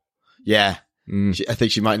more. Yeah. I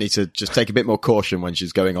think she might need to just take a bit more caution when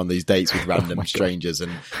she's going on these dates with random strangers.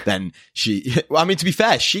 And then to be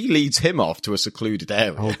fair, she leads him off to a secluded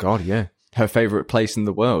area. Oh God, yeah. Her favorite place in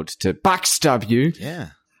the world to backstab you.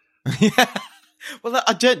 Yeah. Yeah. Well,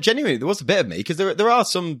 genuinely, there was a bit of me, because there are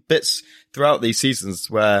some bits throughout these seasons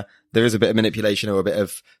where there is a bit of manipulation or a bit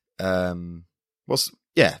of,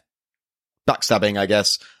 backstabbing, I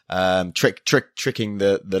guess, tricking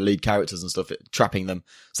the lead characters and stuff, trapping them.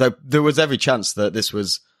 So there was every chance that this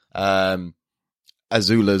was, Azula's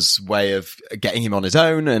way of getting him on his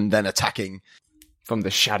own and then attacking from the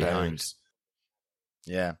shadows.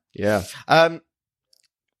 Yeah. Yeah.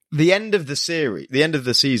 The end of the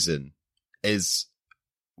season is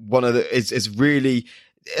is really,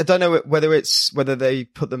 I don't know whether they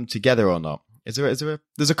put them together or not.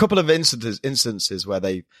 There's a couple of instances where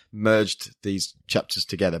they merged these chapters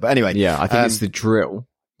together. But anyway. Yeah, I think it's the drill,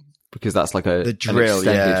 because that's like an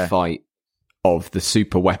extended fight of the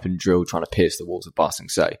super weapon drill trying to pierce the walls of Ba Sing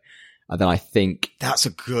Se. And then I think that's a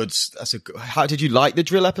good, how did you like the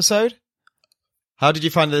drill episode? How did you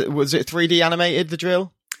find it? Was it 3D animated, the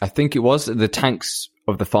drill? I think it was. The tanks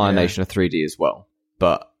of the Fire Nation are 3D as well,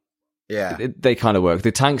 but they kind of work.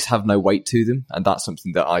 The tanks have no weight to them, and that's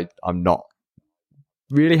something that I'm not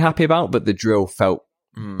really happy about, but the drill felt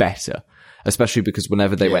better, especially because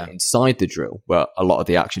whenever they went inside the drill, where a lot of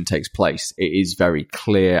the action takes place, it is very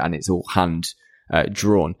clear and it's all hand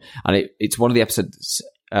drawn. And it's one of the episodes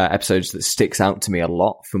that sticks out to me a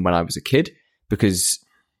lot from when I was a kid, because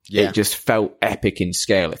it just felt epic in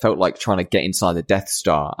scale. It felt like trying to get inside the Death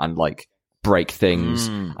Star and like break things.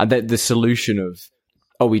 And the solution of,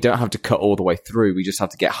 we don't have to cut all the way through, we just have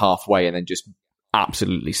to get halfway and then just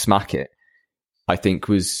absolutely smack it, I think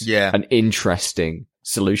was an interesting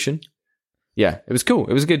solution. Yeah, it was cool.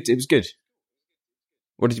 It was good.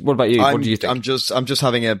 What about you? What do you think? I'm just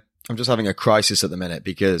having a crisis at the minute,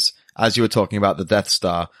 because as you were talking about the Death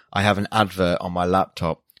Star, I have an advert on my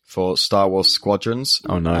laptop for Star Wars Squadrons.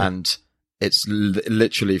 Oh no. And it's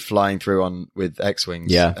literally flying through with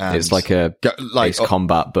X-Wings. Yeah, it's like a base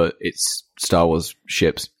combat, but it's Star Wars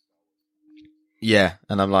ships. Yeah,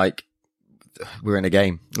 and I'm like, we're in a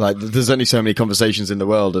game. Like, there's only so many conversations in the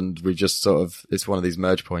world, and we just it's one of these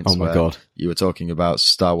merge points. Oh my God. You were talking about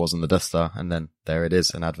Star Wars and the Death Star, and then there it is,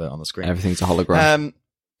 an advert on the screen. Everything's a hologram.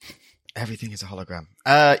 Everything is a hologram.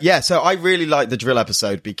 So I really liked the drill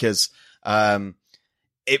episode because,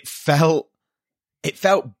 it felt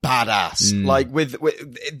badass. Like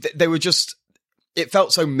they were just, it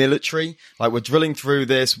felt so military. Like, we're drilling through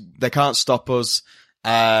this. They can't stop us.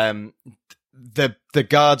 The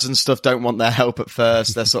guards and stuff don't want their help at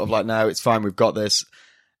first. They're sort of like, no, it's fine. We've got this.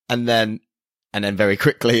 And then very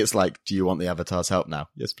quickly it's like, do you want the Avatar's help now?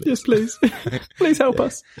 Yes, please. Yes, please. Please help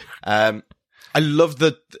us. I love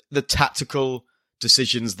the tactical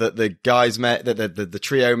decisions that the guys made, that the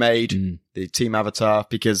trio made, the Team Avatar,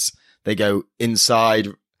 because they go inside.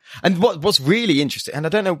 And what's really interesting, and I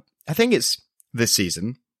don't know, I think it's this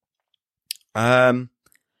season.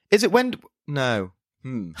 Is it when? No.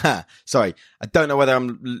 Sorry, I don't know whether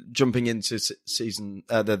I'm jumping into season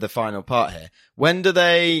the final part here. When do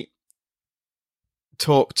they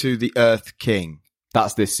talk to the Earth King?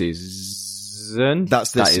 That's this season.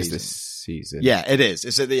 That is this season. Yeah, it is.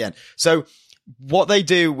 It's at the end. So what they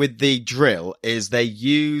do with the drill is they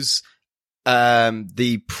use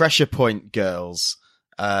the pressure point girls.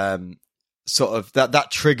 Sort of that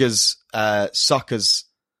triggers Sokka's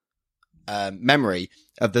memory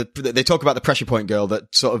of they talk about the pressure point girl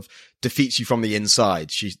that sort of defeats you from the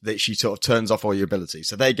inside. She sort of turns off all your abilities.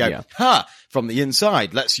 So they go, from the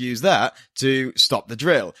inside, let's use that to stop the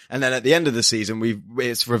drill. And then at the end of the season,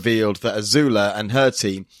 it's revealed that Azula and her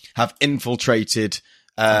team have infiltrated,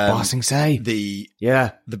 Ba Sing Se. The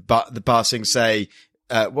Ba Sing Se,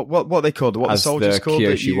 what are they called? What the soldiers called?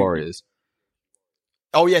 Kyoshi warriors.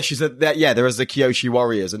 Oh yeah, she said that. Yeah, there is the Kyoshi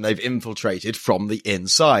warriors, and they've infiltrated from the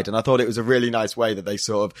inside. And I thought it was a really nice way that they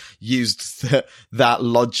sort of used that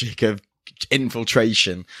logic of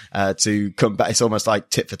infiltration to come back. It's almost like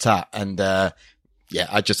tit for tat, and yeah,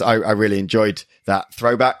 I really enjoyed that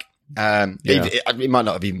throwback. It might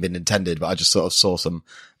not have even been intended, but I just sort of saw some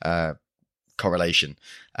correlation.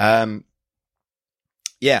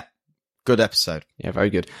 Yeah, good episode. Yeah, very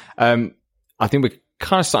good. I think we're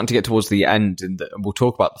kind of starting to get towards the end, and we'll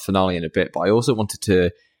talk about the finale in a bit, but I also wanted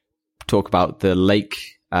to talk about the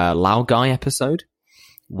Lake Laogai episode,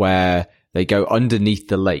 where they go underneath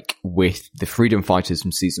the lake with the freedom fighters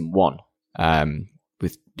from season 1,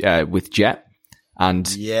 with Jet, and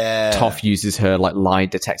Toph uses her like lie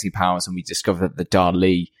detecting powers, and we discover that the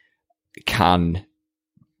Dali can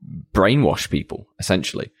brainwash people,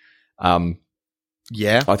 essentially. I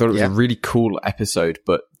thought it was a really cool episode,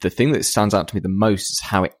 but the thing that stands out to me the most is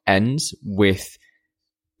how it ends with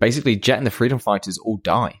basically Jet and the freedom fighters all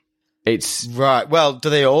die. It's right. Well, do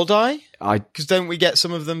they all die? Because don't we get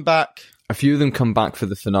some of them back? A few of them come back for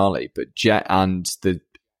the finale, but Jet and the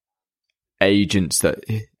agents that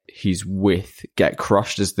he's with get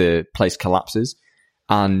crushed as the place collapses.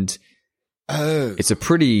 And it's a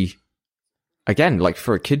pretty, again, like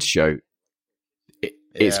for a kids show,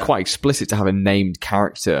 it's quite explicit to have a named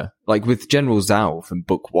character. Like with General Zhao from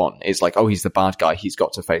book 1, it's like, oh, he's the bad guy. He's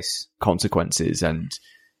got to face consequences and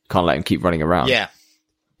can't let him keep running around. Yeah.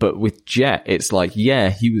 But with Jet, it's like, yeah,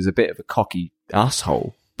 he was a bit of a cocky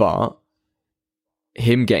asshole, but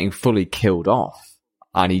him getting fully killed off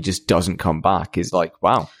and he just doesn't come back is like,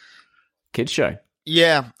 wow, kids show.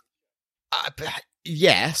 Yeah.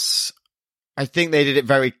 Yes. I think they did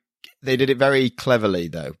it very cleverly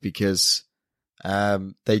though, because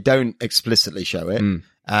they don't explicitly show it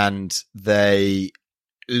and they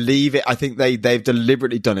leave it. I think they've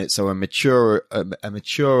deliberately done it so a mature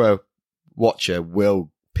watcher will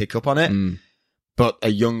pick up on it, but a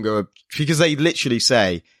younger, because they literally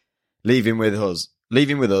say, leave him with us,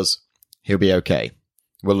 he'll be okay.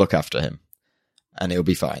 We'll look after him and he'll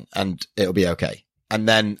be fine and it'll be okay. And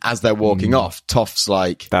then as they're walking off, Toph's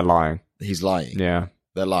like, they're lying. He's lying. Yeah.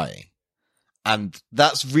 They're lying. And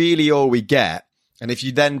that's really all we get. And if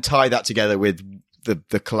you then tie that together with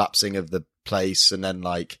the collapsing of the place and then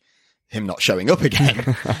like him not showing up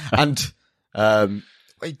again and,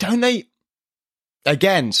 don't they,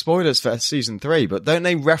 again, spoilers for season 3, but don't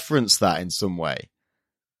they reference that in some way?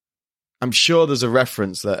 I'm sure there's a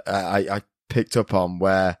reference that I picked up on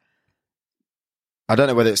where I don't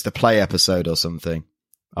know whether it's the play episode or something.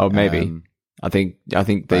 Oh, maybe. I think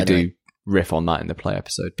they do riff on that in the play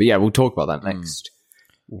episode. But yeah, we'll talk about that next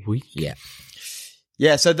week. Yeah.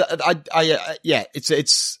 So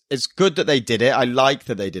it's good that they did it. I like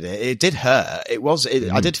that they did it. It did hurt.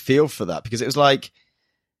 I did feel for that because it was like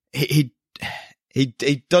he'd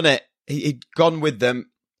done it. He'd gone with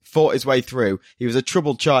them, fought his way through. He was a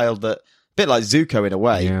troubled child that, a bit like Zuko in a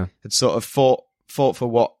way, had sort of fought for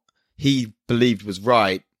what he believed was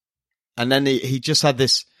right. And then he just had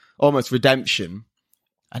this almost redemption.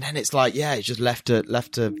 And then it's like, he's just left to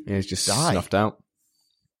he's just die. Snuffed out.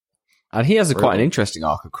 And he has quite an interesting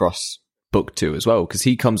arc across book 2 as well, because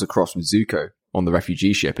he comes across with Zuko on the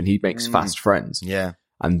refugee ship and he makes fast friends. Yeah.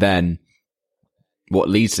 And then what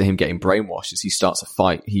leads to him getting brainwashed is he starts a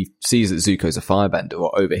fight. He sees that Zuko's a firebender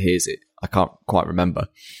or overhears it. I can't quite remember.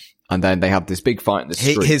 And then they have this big fight in the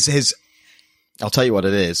street. I'll tell you what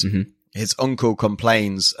it is. Mm-hmm. His uncle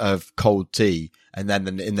complains of cold tea. And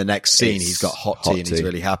then in the next scene, he's got hot tea and he's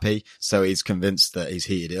really happy. So he's convinced that he's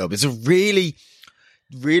heated it up. It's a really,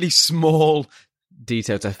 really small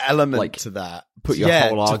detail element to that. Put your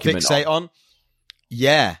whole argument to fixate on.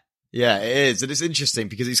 Yeah, it is. And it's interesting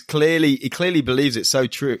because he clearly believes it's so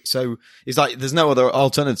true. So he's like, there's no other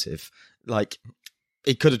alternative. Like,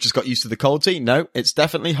 he could have just got used to the cold tea. No, it's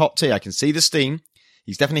definitely hot tea. I can see the steam.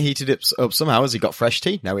 He's definitely heated it up somehow. Has he got fresh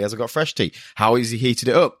tea? No, he hasn't got fresh tea. How has he heated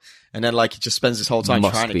it up? And then like he just spends his whole time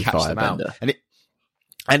trying to catch them out.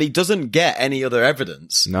 And he doesn't get any other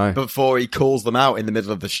evidence before he calls them out in the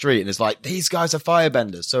middle of the street. And it's like, these guys are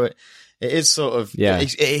firebenders. So it is sort of,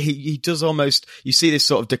 he does almost, you see this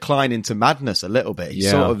sort of decline into madness a little bit. He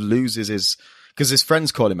sort of loses because his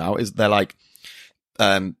friends call him out. They're like,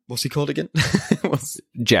 what's he called again?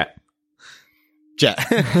 Jet.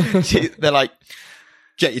 They're like,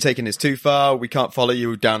 Jet, you're taking this too far. We can't follow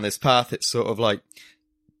you down this path. It's sort of like,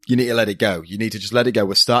 you need to let it go. You need to just let it go.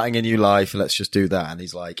 We're starting a new life. Let's just do that. And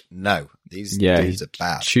he's like, no, these dudes are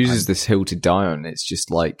bad. Chooses this hill to die on. It's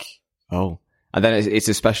just like, oh. And then it's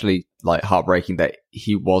especially like heartbreaking that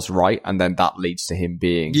he was right. And then that leads to him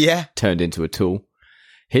being turned into a tool.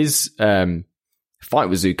 His fight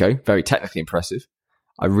with Zuko, very technically impressive.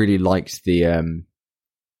 I really liked the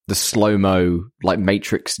slow-mo like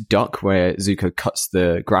Matrix duck where Zuko cuts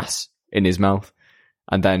the grass in his mouth.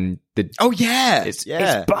 And then it's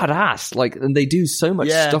badass. Like, and they do so much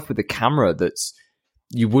stuff with the camera that's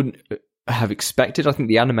you wouldn't have expected. I think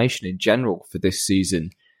the animation in general for this season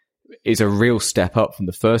is a real step up from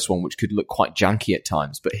the first one, which could look quite janky at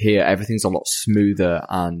times. But here, everything's a lot smoother,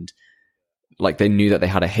 and like they knew that they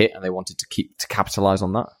had a hit and they wanted to capitalize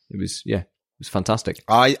on that. It was fantastic.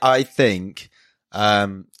 I think,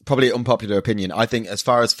 probably unpopular opinion, I think as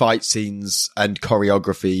far as fight scenes and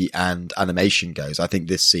choreography and animation goes, I think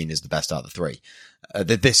this scene is the best out of the three.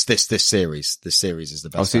 This series is the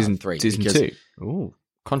best out of the three. Season 2. Ooh,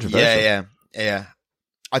 controversial. Yeah.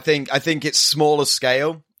 I think it's smaller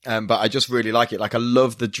scale, but I just really like it. Like, I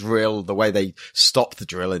love the drill, the way they stop the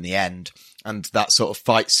drill in the end, and that sort of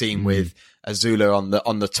fight scene with Azula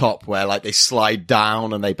on the top, where like they slide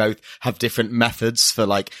down and they both have different methods for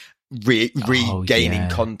like regaining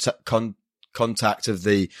contact of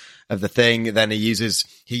the thing. Then he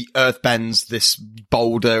earthbends this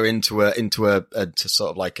boulder into a sort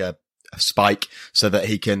of like a spike, so that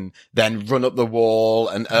he can then run up the wall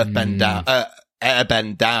and airbend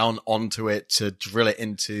down onto it to drill it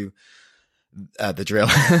into the drill.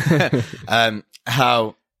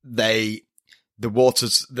 How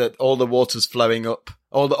all the water's flowing up,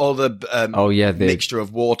 all the mixture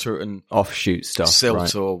of water and offshoot stuff,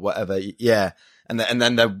 silt or whatever. Yeah. And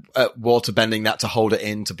then they're water bending that to hold it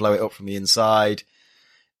in, to blow it up from the inside.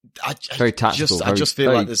 Very tactical. I just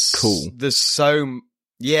feel like cool. There's so,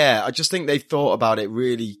 I just think they thought about it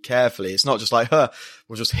really carefully. It's not just like, we'll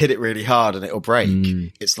just hit it really hard and it'll break.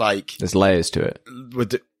 It's like, there's layers to it.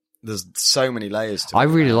 There's so many layers to it. I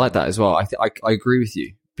really like that as well. I agree with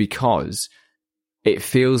you, because it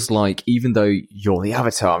feels like even though you're the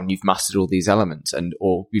Avatar and you've mastered all these elements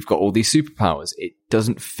or you've got all these superpowers, it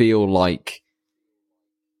doesn't feel like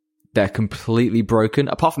they're completely broken.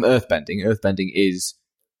 Apart from earthbending. Earthbending is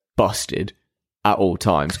busted at all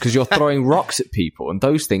times, because you're throwing rocks at people, and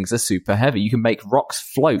those things are super heavy. You can make rocks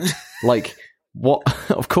float. Like, what?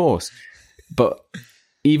 Of course. But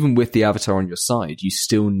even with the Avatar on your side, you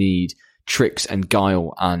still need tricks and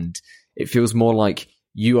guile, and it feels more like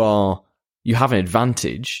you have an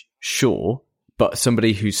advantage, sure, but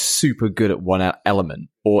somebody who's super good at one element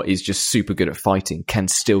or is just super good at fighting can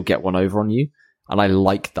still get one over on you. And I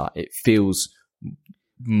like that. It feels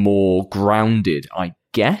more grounded, I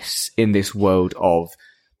guess, in this world of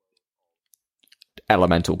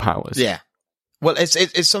elemental powers. Yeah. Well,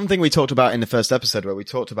 it's something we talked about in the first episode, where we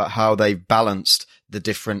talked about how they balanced the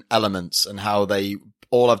different elements and how they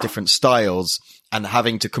all have different styles, and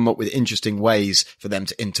having to come up with interesting ways for them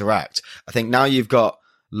to interact. I think now you've got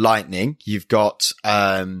lightning, you've got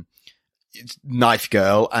knife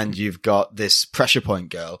girl, and you've got this pressure point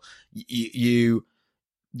girl. You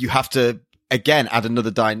have to again add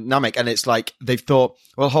another dynamic, and it's like they've thought,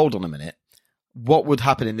 well, hold on a minute, what would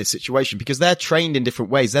happen in this situation? Because they're trained in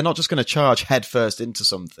different ways. They're not just going to charge headfirst into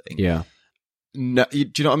something. Yeah. No, do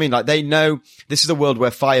you know what I mean? Like, they know this is a world where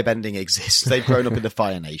firebending exists. They've grown up in the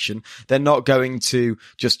Fire Nation. They're not going to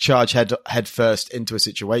just charge head first into a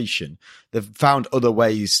situation. They've found other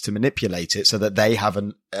ways to manipulate it so that they have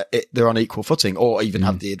they're on equal footing, or even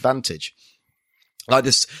have the advantage. Like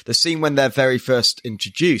the scene when they're very first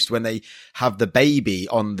introduced, when they have the baby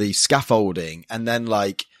on the scaffolding, and then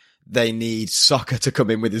like they need Sokka to come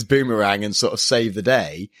in with his boomerang and sort of save the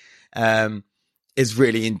day. Is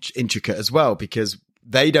really intricate as well, because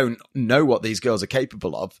they don't know what these girls are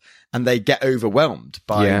capable of, and they get overwhelmed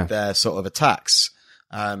by their sort of attacks.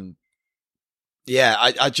 I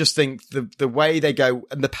just think the way they go,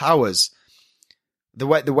 and the powers, the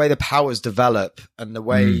way the powers develop, and the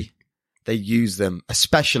way they use them,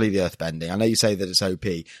 especially the earthbending. I know you say that it's OP,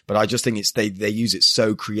 but I just think they use it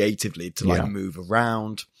so creatively to like move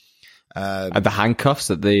around. And the handcuffs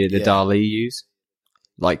that the Dali use,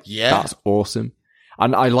 that's awesome.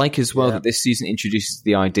 And I like as well that this season introduces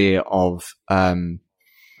the idea of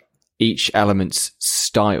each element's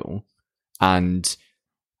style and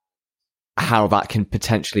how that can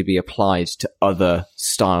potentially be applied to other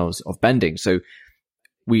styles of bending. So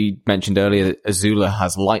we mentioned earlier that Azula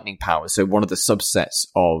has lightning powers. So one of the subsets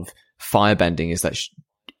of firebending is that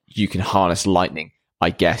you can harness lightning, I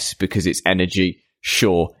guess, because it's energy.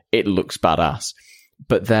 Sure, it looks badass.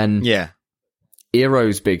 But then...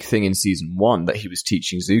 Eero's big thing in season 1 that he was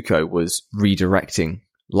teaching Zuko was redirecting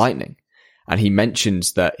lightning. And he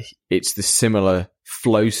mentions that it's the similar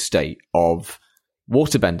flow state of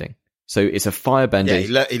waterbending. So it's a firebending.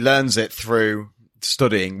 Yeah, he learns it through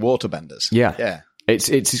studying waterbenders. Yeah.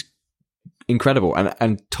 It's incredible.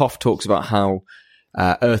 And Toph talks about how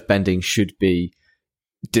earthbending should be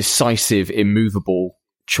decisive, immovable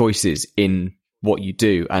choices in what you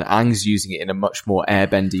do, and Aang's using it in a much more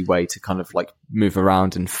airbendy way to kind of like move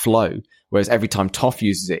around and flow. Whereas every time Toph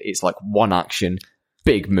uses it, it's like one action,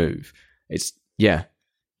 big move. It's yeah.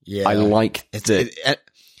 I like that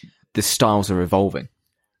the styles are evolving.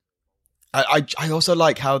 I also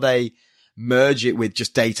like how they merge it with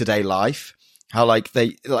just day-to-day life. How like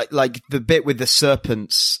they like the bit with the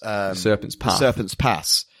serpent's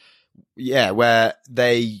pass. Yeah, where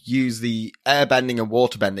they use the airbending and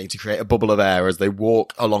waterbending to create a bubble of air as they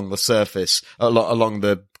walk along the surface, along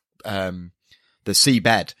the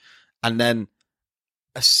seabed. And then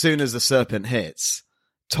as soon as the serpent hits,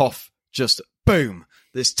 Toph just boom,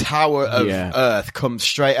 this tower of earth comes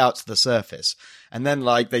straight out to the surface. And then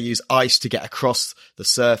like they use ice to get across the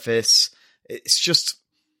surface. It's just,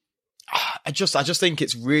 I just think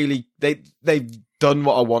it's really, they've done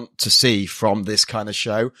what I want to see from this kind of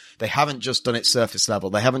show. They haven't just done it surface level.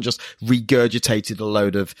 They haven't just regurgitated a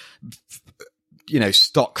load of,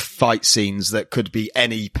 stock fight scenes that could be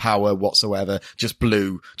any power whatsoever, just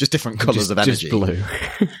blue, just different colors of energy. Just blue.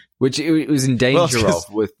 Which it was in danger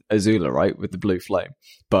of with Azula, right? With the blue flame.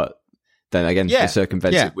 But then again, they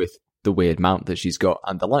circumvent it with the weird mount that she's got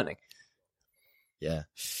and the lightning. Yeah.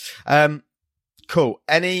 Cool.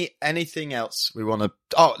 Anything else we want to...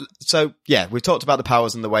 we've talked about the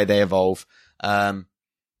powers and the way they evolve. Is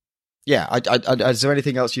there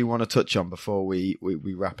anything else you want to touch on before we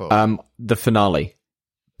wrap up? The finale.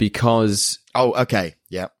 Because... Oh, okay.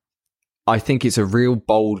 Yeah. I think it's a real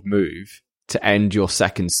bold move to end your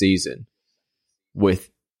second season with...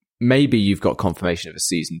 Maybe you've got confirmation of a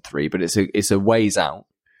season 3, but it's a ways out.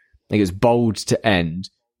 I think it's bold to end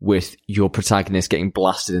with your protagonist getting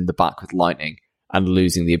blasted in the back with lightning and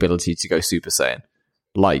losing the ability to go Super Saiyan.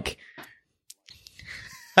 Like,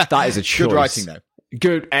 that is a choice. Good writing, though.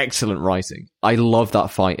 Good, excellent writing. I love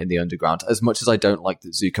that fight in the underground. As much as I don't like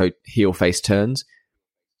that Zuko heel face turns,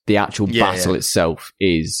 the actual battle itself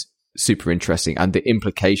is super interesting. And the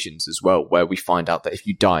implications as well, where we find out that if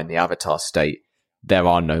you die in the Avatar state, there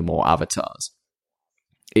are no more avatars.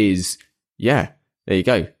 There you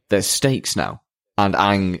go. There's stakes now. And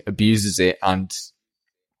Aang abuses it and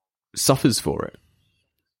suffers for it.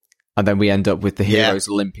 And then we end up with the heroes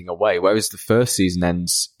limping away, whereas the first season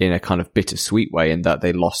ends in a kind of bittersweet way in that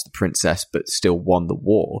they lost the princess but still won the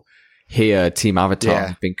war. Here, Team Avatar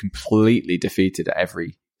have been completely defeated at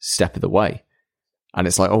every step of the way. And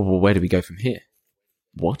it's like, oh, well, where do we go from here?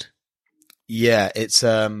 What? Yeah, it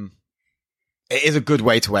is a good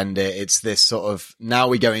way to end it. It's this sort of, now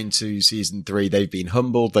we go into season 3, they've been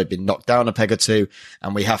humbled, they've been knocked down a peg or two,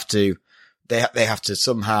 and they have to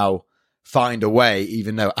somehow find a way,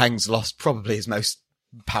 even though Aang's lost probably his most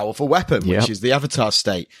powerful weapon, which is the Avatar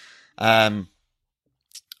state. I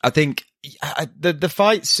think the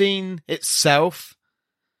fight scene itself,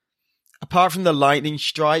 apart from the lightning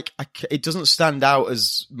strike, it doesn't stand out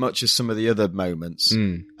as much as some of the other moments.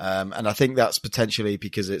 And I think that's potentially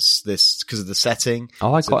because because of the setting.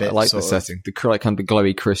 Oh, I quite like the setting. The kind of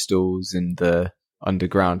glowy crystals in the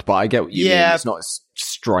underground, but I get what you mean. It's not as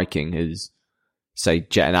striking as, say,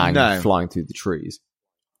 Jet and Aang flying through the trees.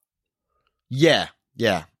 Yeah.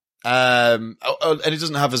 And it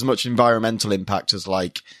doesn't have as much environmental impact as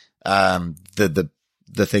like the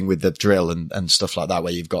thing with the drill and stuff like that,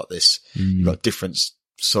 where you've got you've got different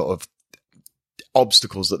sort of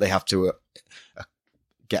obstacles that they have to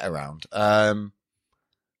get around. I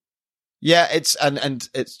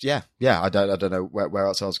don't know where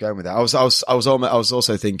else I was going with that. I was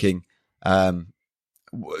also thinking,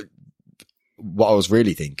 what I was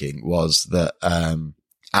really thinking was that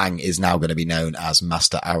Aang is now going to be known as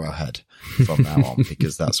Master Arrowhead from now on,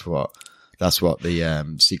 because that's what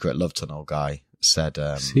the Secret Love Tunnel guy said.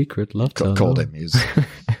 Secret Love Tunnel called him. He was,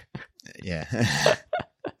 yeah,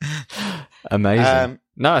 amazing.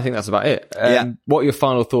 No, I think that's about it. What are your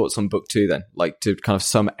final thoughts on book 2 then? Like, to kind of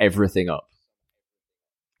sum everything up.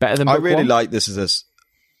 Better than book 1? I really like this as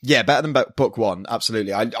better than book 1.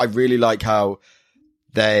 Absolutely. I really like how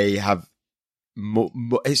they have.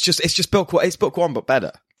 It's just book 1. It's book 1, but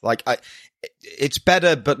better. Like it's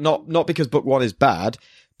better, but not because book 1 is bad,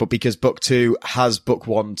 but because book 2 has book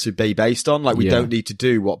 1 to be based on. Like we don't need to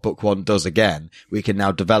do what book 1 does again. We can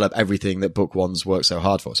now develop everything that book 1's worked so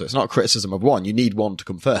hard for. So it's not a criticism of 1. You need 1 to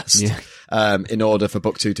come first, in order for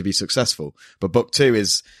book 2 to be successful. But book 2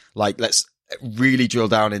 is like, let's really drill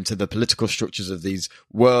down into the political structures of these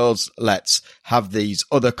worlds. Let's have these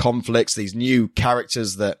other conflicts, these new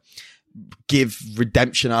characters that give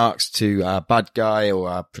redemption arcs to our bad guy or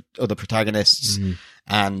our other protagonists.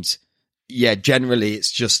 And generally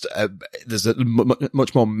it's just, there's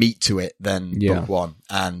much more meat to it than book 1.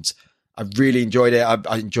 And I really enjoyed it.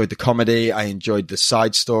 I enjoyed the comedy. I enjoyed the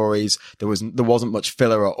side stories. There wasn't much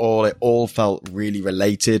filler at all. It all felt really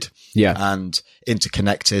related, and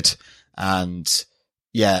interconnected. And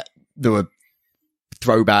yeah, there were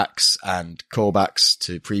throwbacks and callbacks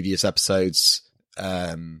to previous episodes.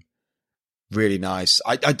 Really nice.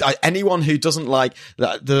 Anyone who doesn't like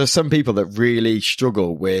that, there are some people that really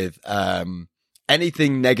struggle with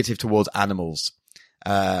anything negative towards animals.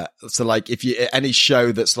 So like if you any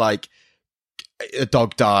show that's like a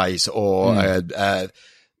dog dies or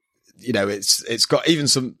it's got even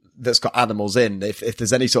some that's got animals in, if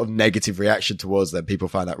there's any sort of negative reaction towards them, people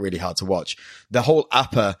find that really hard to watch. The whole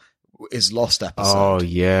Appa is Lost episode. Oh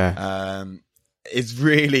yeah. It's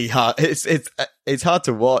really hard. It's hard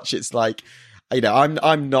to watch. It's like,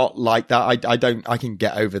 I'm not like that. I can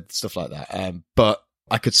get over stuff like that. But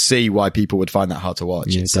I could see why people would find that hard to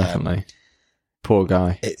watch. Yeah, definitely. Poor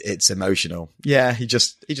guy. It's emotional. Yeah. He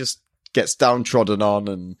just gets downtrodden on,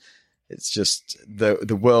 and it's just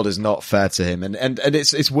the world is not fair to him. And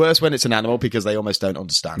it's worse when it's an animal because they almost don't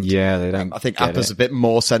understand. Yeah. They don't. I think Appa's a bit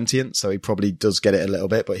more sentient, so he probably does get it a little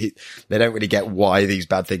bit, but they don't really get why these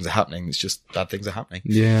bad things are happening. It's just bad things are happening.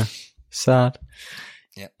 Yeah. Sad.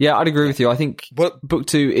 Yeah, I'd agree with you. I think book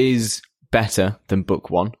 2 is better than book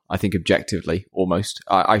 1. I think objectively, almost.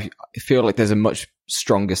 I feel like there's a much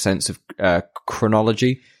stronger sense of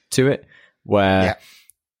chronology to it, where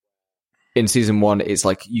in season 1, it's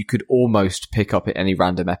like you could almost pick up at any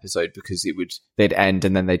random episode because they'd end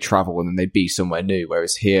and then they'd travel and then they'd be somewhere new.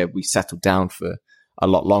 Whereas here we settled down for a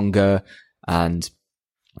lot longer, and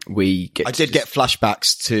I did get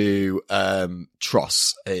flashbacks to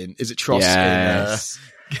Tross is it Tross? Yes.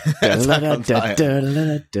 In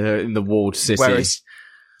the walled city. Whereas,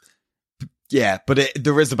 but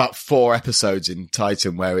there is about 4 episodes in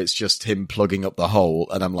Titan where it's just him plugging up the hole,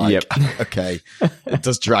 and I'm like, okay, it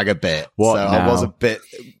does drag a bit. What so now? I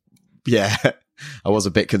was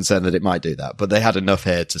a bit concerned that it might do that, but they had enough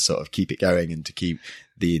here to sort of keep it going and to keep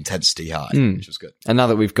the intensity high, which was good. And now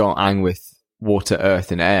that we've got Aang with water,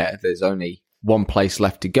 earth, and air, there's only one place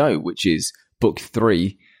left to go, which is book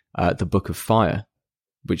 3, the Book of Fire,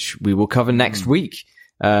 which we will cover next week.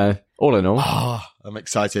 All in all, I'm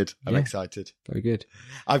excited. I'm excited. Very good.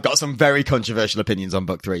 I've got some very controversial opinions on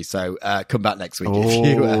book 3, so come back next week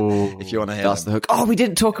if you want to hear. That's the hook. Oh, we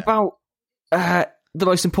didn't talk about the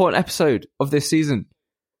most important episode of this season.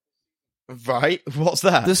 Right? What's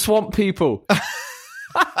that? The Swamp People.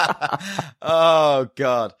 Oh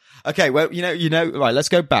God. Okay, well, right, let's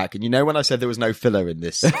go back. And when I said there was no filler in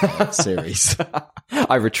this series,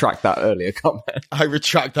 I retract that earlier comment. I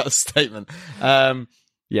retract that statement.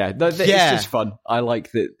 It's just fun. I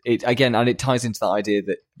like that it again, and it ties into the idea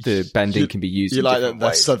that the bending can be used. You in like different that they're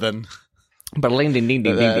ways. southern,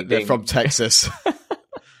 but they're from Texas.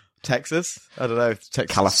 Texas? I don't know.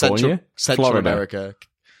 Texas, California, Central Florida. America.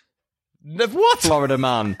 What? Florida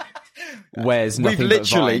man wears nothing We've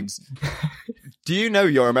literally. but vines. Do you know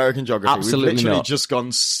your American geography? Absolutely We've literally not.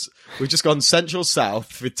 We've just gone central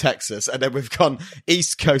south with Texas, and then we've gone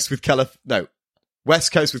east coast with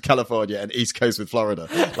West coast with California and east coast with Florida.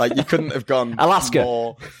 Like, you couldn't have gone Alaska.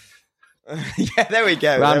 more. Yeah, there we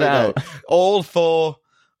go. Round there we out. go. All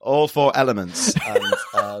four elements.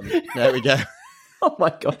 And there we go. Oh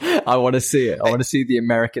my God. I want to see it. I want to see the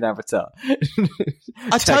American Avatar.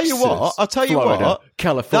 I'll tell you Florida, what.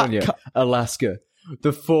 California, Alaska.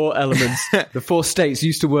 The 4 elements, the 4 states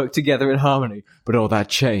used to work together in harmony, but all that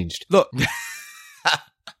changed. Look,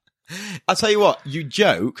 I'll tell you what, you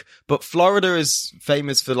joke, but Florida is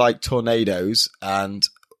famous for like tornadoes, and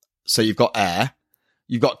so you've got air.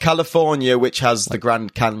 You've got California, which has the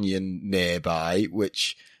Grand Canyon nearby,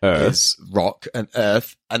 which is rock and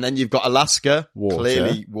earth. And then you've got Alaska, water.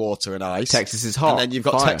 Clearly water and ice. Texas is hot. And then you've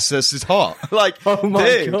got Fire. Texas is hot. Like, Oh my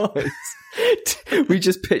dude. God. We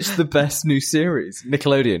just pitched the best new series.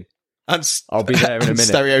 Nickelodeon. And I'll be there in a minute.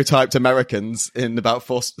 Stereotyped Americans in about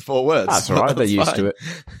four words. That's all right. They're used to it.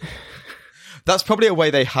 That's probably a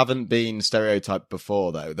way they haven't been stereotyped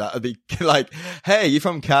before, though. That would be like, hey, you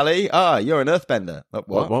from Cali? Ah, you're an earthbender. Like,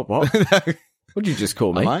 what? What? What'd you just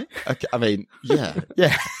call me? Am I? Okay, I mean, yeah.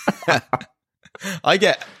 I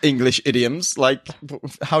get English idioms. Like,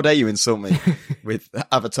 how dare you insult me with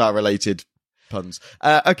Avatar-related puns?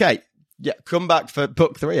 Okay. Yeah, come back for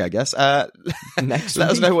book 3, I guess. Next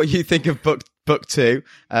Let us week. know what you think of book 2.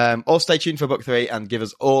 Or stay tuned for book 3 and give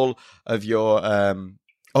us all of your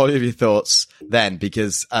thoughts then,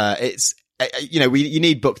 because it's you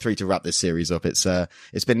need book 3 to wrap this series up. It's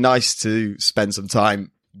been nice to spend some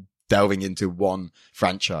time delving into one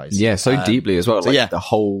franchise. Yeah, so deeply as well. so like the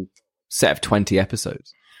whole set of 20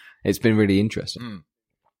 episodes. It's been really interesting.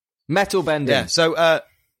 Metal bending. Yeah. So,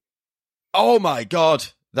 oh my God.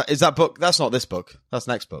 Is that book? That's not this book. That's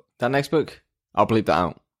next book. That next book? I'll bleep that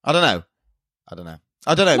out. I don't know. It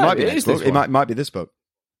No, might be it next is book. this It one. might be this book.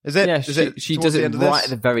 Is it? Yeah, Is it she towards does the it end of right this? at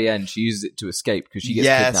the very end. She uses it to escape because she gets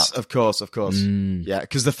Yes, kidnapped. of course. Yeah,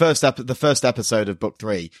 because the first episode of book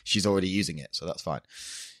 3, she's already using it, so that's fine.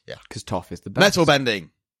 Yeah, Because Toph is the best. metal bending.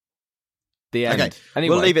 The end. Okay,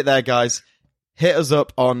 Anyway. we'll leave it there, guys. Hit us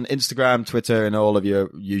up on Instagram, Twitter, and all of your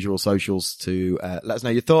usual socials to let us know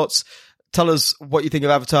your thoughts. Tell us what you think of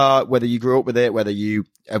Avatar, whether you grew up with it, whether you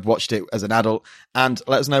have watched it as an adult, and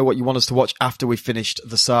let us know what you want us to watch after we've finished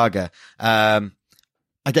the saga.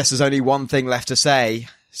 I guess there's only one thing left to say,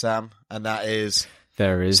 Sam, and that is...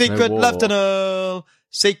 There is Secret no war. Love Tunnel!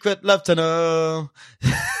 Secret Love Tunnel!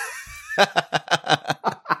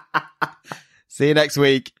 See you next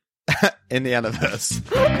week in the Aniverse.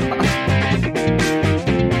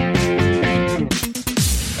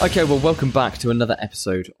 Okay, well, welcome back to another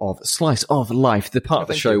episode of Slice of Life, the part of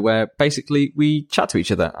the show where basically we chat to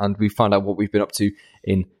each other and we find out what we've been up to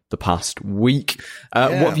in the past week.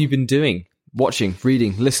 What have you been doing? Watching,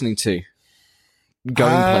 reading, listening to,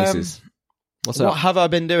 going places. What's up? What have I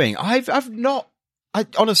been doing? I've not. I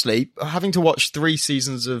honestly, having to watch 3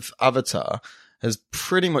 seasons of Avatar has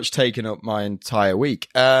pretty much taken up my entire week.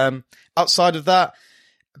 Outside of that,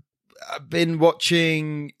 I've been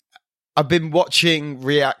watching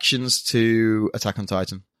reactions to Attack on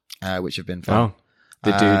Titan, which have been fun. Oh,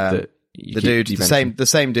 the dude that the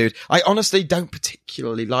same dude. I honestly don't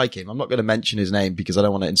particularly like him. I'm not going to mention his name because I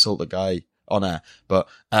don't want to insult the guy on air, but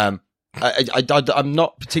I'm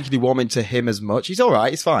not particularly warming to him as much. He's all right.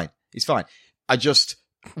 He's fine. I just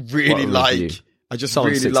really like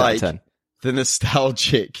the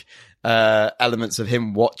nostalgic elements of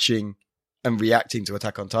him watching and reacting to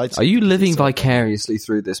Attack on Titan. Are you living vicariously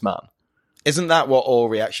through this man? Isn't that what all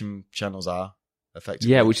reaction channels are,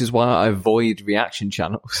 effectively? Yeah, which is why I avoid reaction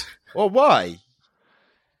channels. Well, why?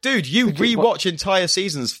 Dude, you rewatch entire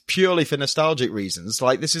seasons purely for nostalgic reasons.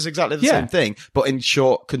 Like, this is exactly the same thing, but in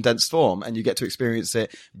short, condensed form, and you get to experience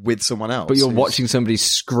it with someone else. But you're watching somebody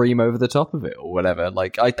scream over the top of it or whatever.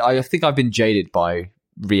 Like, I think I've been jaded by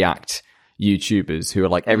React YouTubers who are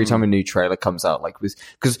like, every time a new trailer comes out, like,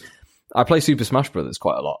 because I play Super Smash Brothers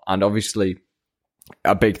quite a lot, and obviously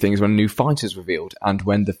a big thing is when a new fighter's revealed, and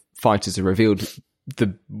when the fighters are revealed,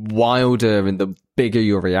 the wilder and the bigger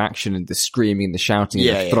your reaction and the screaming and the shouting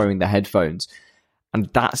and the throwing the headphones. And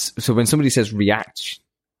that's, so when somebody says react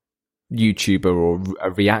YouTuber or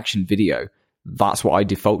a reaction video, that's what I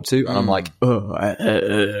default to. And I'm like,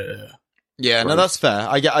 Yeah, no, that's fair.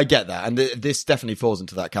 I get that. And this definitely falls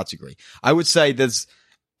into that category. I would say there's,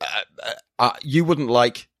 you wouldn't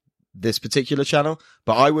like this particular channel,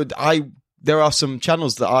 but there are some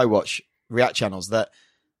channels that I watch, react channels that,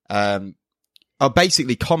 are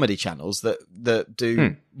basically comedy channels that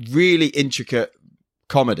do really intricate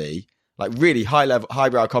comedy, like really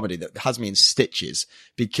highbrow comedy that has me in stitches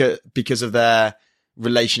because of their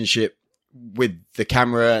relationship with the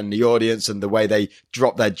camera and the audience and the way they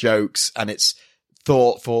drop their jokes, and it's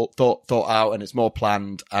thought out and it's more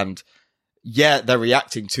planned, and they're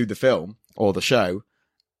reacting to the film or the show,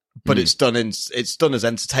 but it's done as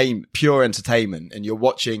pure entertainment, and you're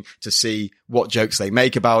watching to see what jokes they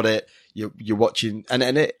make about it. You're watching, and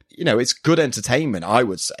it, it's good entertainment, I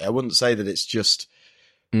would say. I wouldn't say that it's just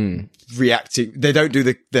reacting. They don't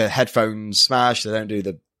do the headphones smash. They don't do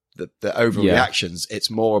the overreactions. It's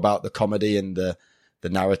more about the comedy and the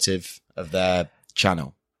narrative of their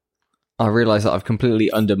channel. I realise that I've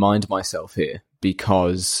completely undermined myself here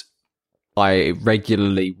because I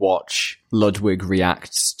regularly watch Ludwig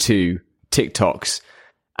reacts to TikToks.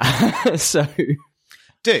 So,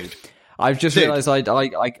 dude, I've just realised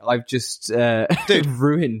I've just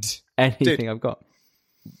ruined anything I've got.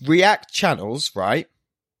 React channels, right?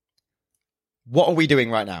 What are we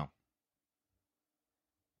doing right now?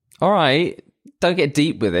 All right, don't get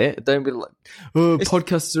deep with it. Don't be like,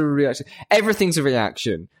 podcasts are a reaction. Everything's a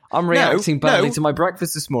reaction. I'm reacting badly to my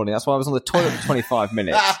breakfast this morning. That's why I was on the toilet for 25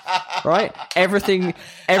 minutes. Right? Everything's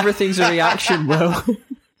a reaction, Will.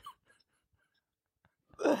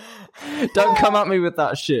 Don't come at me with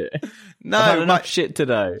that shit. No, I've had enough shit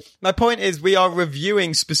today. My point is, we are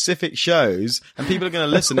reviewing specific shows, and people are going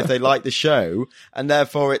to listen if they like the show, and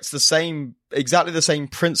therefore it's exactly the same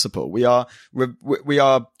principle. We are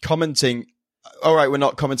commenting. All right, we're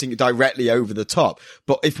not commenting directly over the top,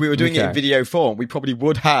 but if we were doing it in video form, we probably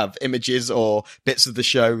would have images or bits of the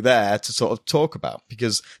show there to sort of talk about,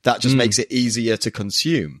 because that just makes it easier to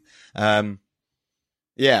consume. I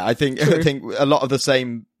think a lot of the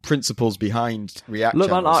same principles behind React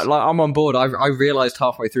Look, man, channels. I'm on board. I realized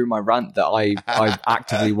halfway through my rant that I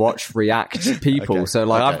actively watch React people. Okay, So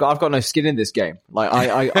like, okay. I've got no skin in this game. Like,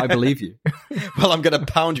 I believe you. Well, I'm going to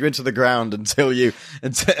pound you into the ground until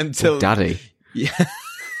Daddy. Yeah.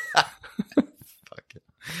 Fuck it.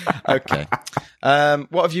 Okay.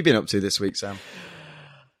 What have you been up to this week, Sam?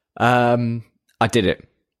 I did it.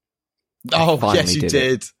 Oh, Finally yes, you did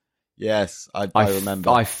did. Yes, I remember.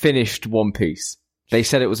 I finished One Piece. They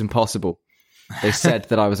said it was impossible. They said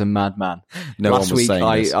that I was a madman. No Last one was week,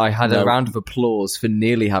 saying this. I had No. a round of applause for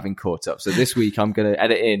nearly having caught up. So this week, I'm going to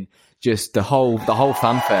edit in just the whole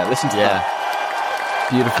fanfare. Listen to that.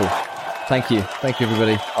 Beautiful. Thank you,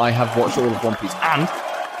 everybody. I have watched all of One Piece, and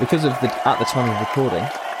because of at the time of recording,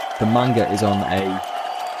 the manga is on a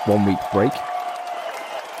 1 week break,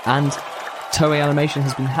 and Toei Animation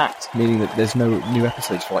has been hacked, meaning that there's no new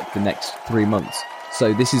episodes for like the next 3 months.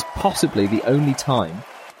 So this is possibly the only time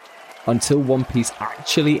until One Piece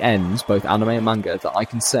actually ends, both anime and manga, that I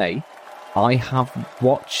can say I have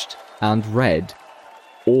watched and read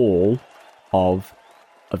all of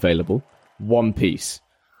available One Piece.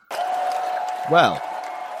 Well,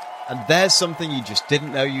 and there's something you just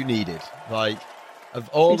didn't know you needed. Like, of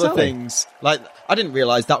all Exactly. the things, like, I didn't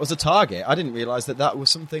realize that was a target. I didn't realize that was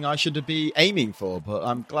something I should be aiming for, but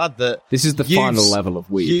I'm glad that This is the final level of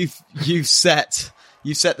weed. You've set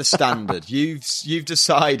the standard. You've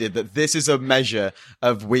decided that this is a measure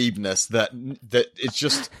of weebness that it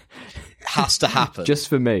just has to happen. Just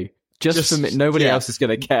for me. Just for me. Nobody else is going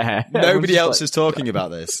to care. Nobody else like, is talking about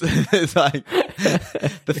this. It's like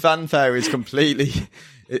the fanfare is completely.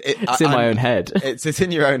 It's in my own head. It's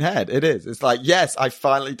in your own head. It is. It's like, yes, I've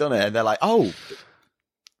finally done it, and they're like, oh,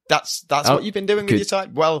 that's what you've been doing with your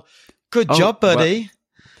time. Well, good job, buddy.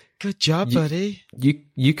 Good job, buddy.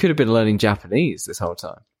 You could have been learning Japanese this whole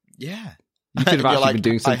time. Yeah, You could have actually like, been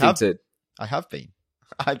doing something I have been.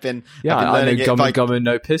 I've been. Yeah, I've been I know learning it Gummy Gummy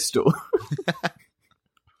No Pistol.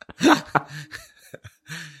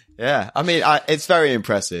 Yeah, I mean, it's very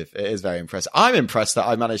impressive. It is very impressive. I'm impressed that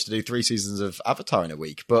I managed to do 3 seasons of Avatar in a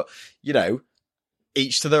week, but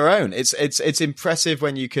each to their own. It's impressive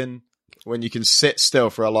when you can sit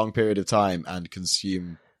still for a long period of time and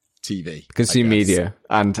consume TV, Consume media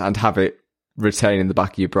and have it retain in the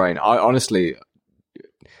back of your brain. I honestly,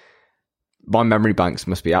 my memory banks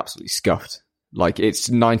must be absolutely scuffed. Like, it's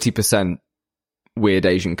 90% weird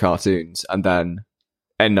Asian cartoons and then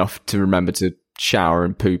enough to remember to shower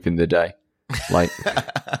and poop in the day. Like,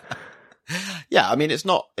 yeah, I mean, it's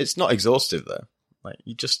not exhaustive though. Like,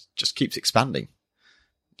 you just keeps expanding.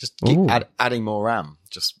 Just keep adding more RAM.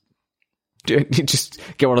 Just get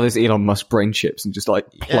one of those Elon Musk brain chips and just like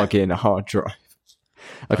plug in a hard drive.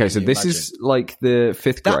 Okay, so this is like the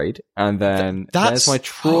 5th grade, and then there's my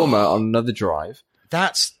trauma on another drive.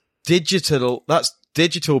 That's digital. That's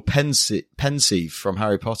digital pensieve from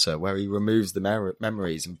Harry Potter, where he removes the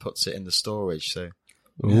memories and puts it in the storage. So,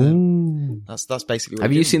 that's basically. What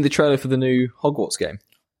Have you seen the trailer for the new Hogwarts game?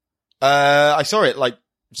 I saw it like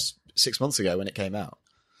 6 months ago when it came out.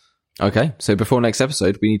 Okay, so before next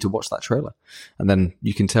episode, we need to watch that trailer, and then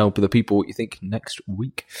you can tell the people what you think next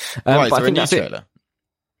week. Right, but is there a new trailer?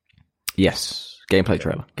 Yes, gameplay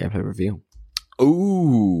trailer, gameplay reveal.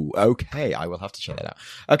 Ooh, okay. I will have to check that out.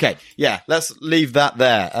 Okay, yeah, let's leave that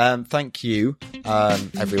there. Thank you,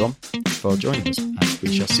 everyone, for joining us. And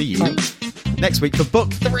we shall see you next week for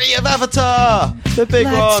Book 3 of Avatar, the big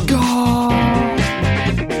one. Let's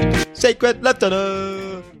go! Sacred Left.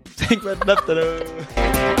 Sacred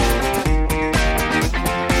Left.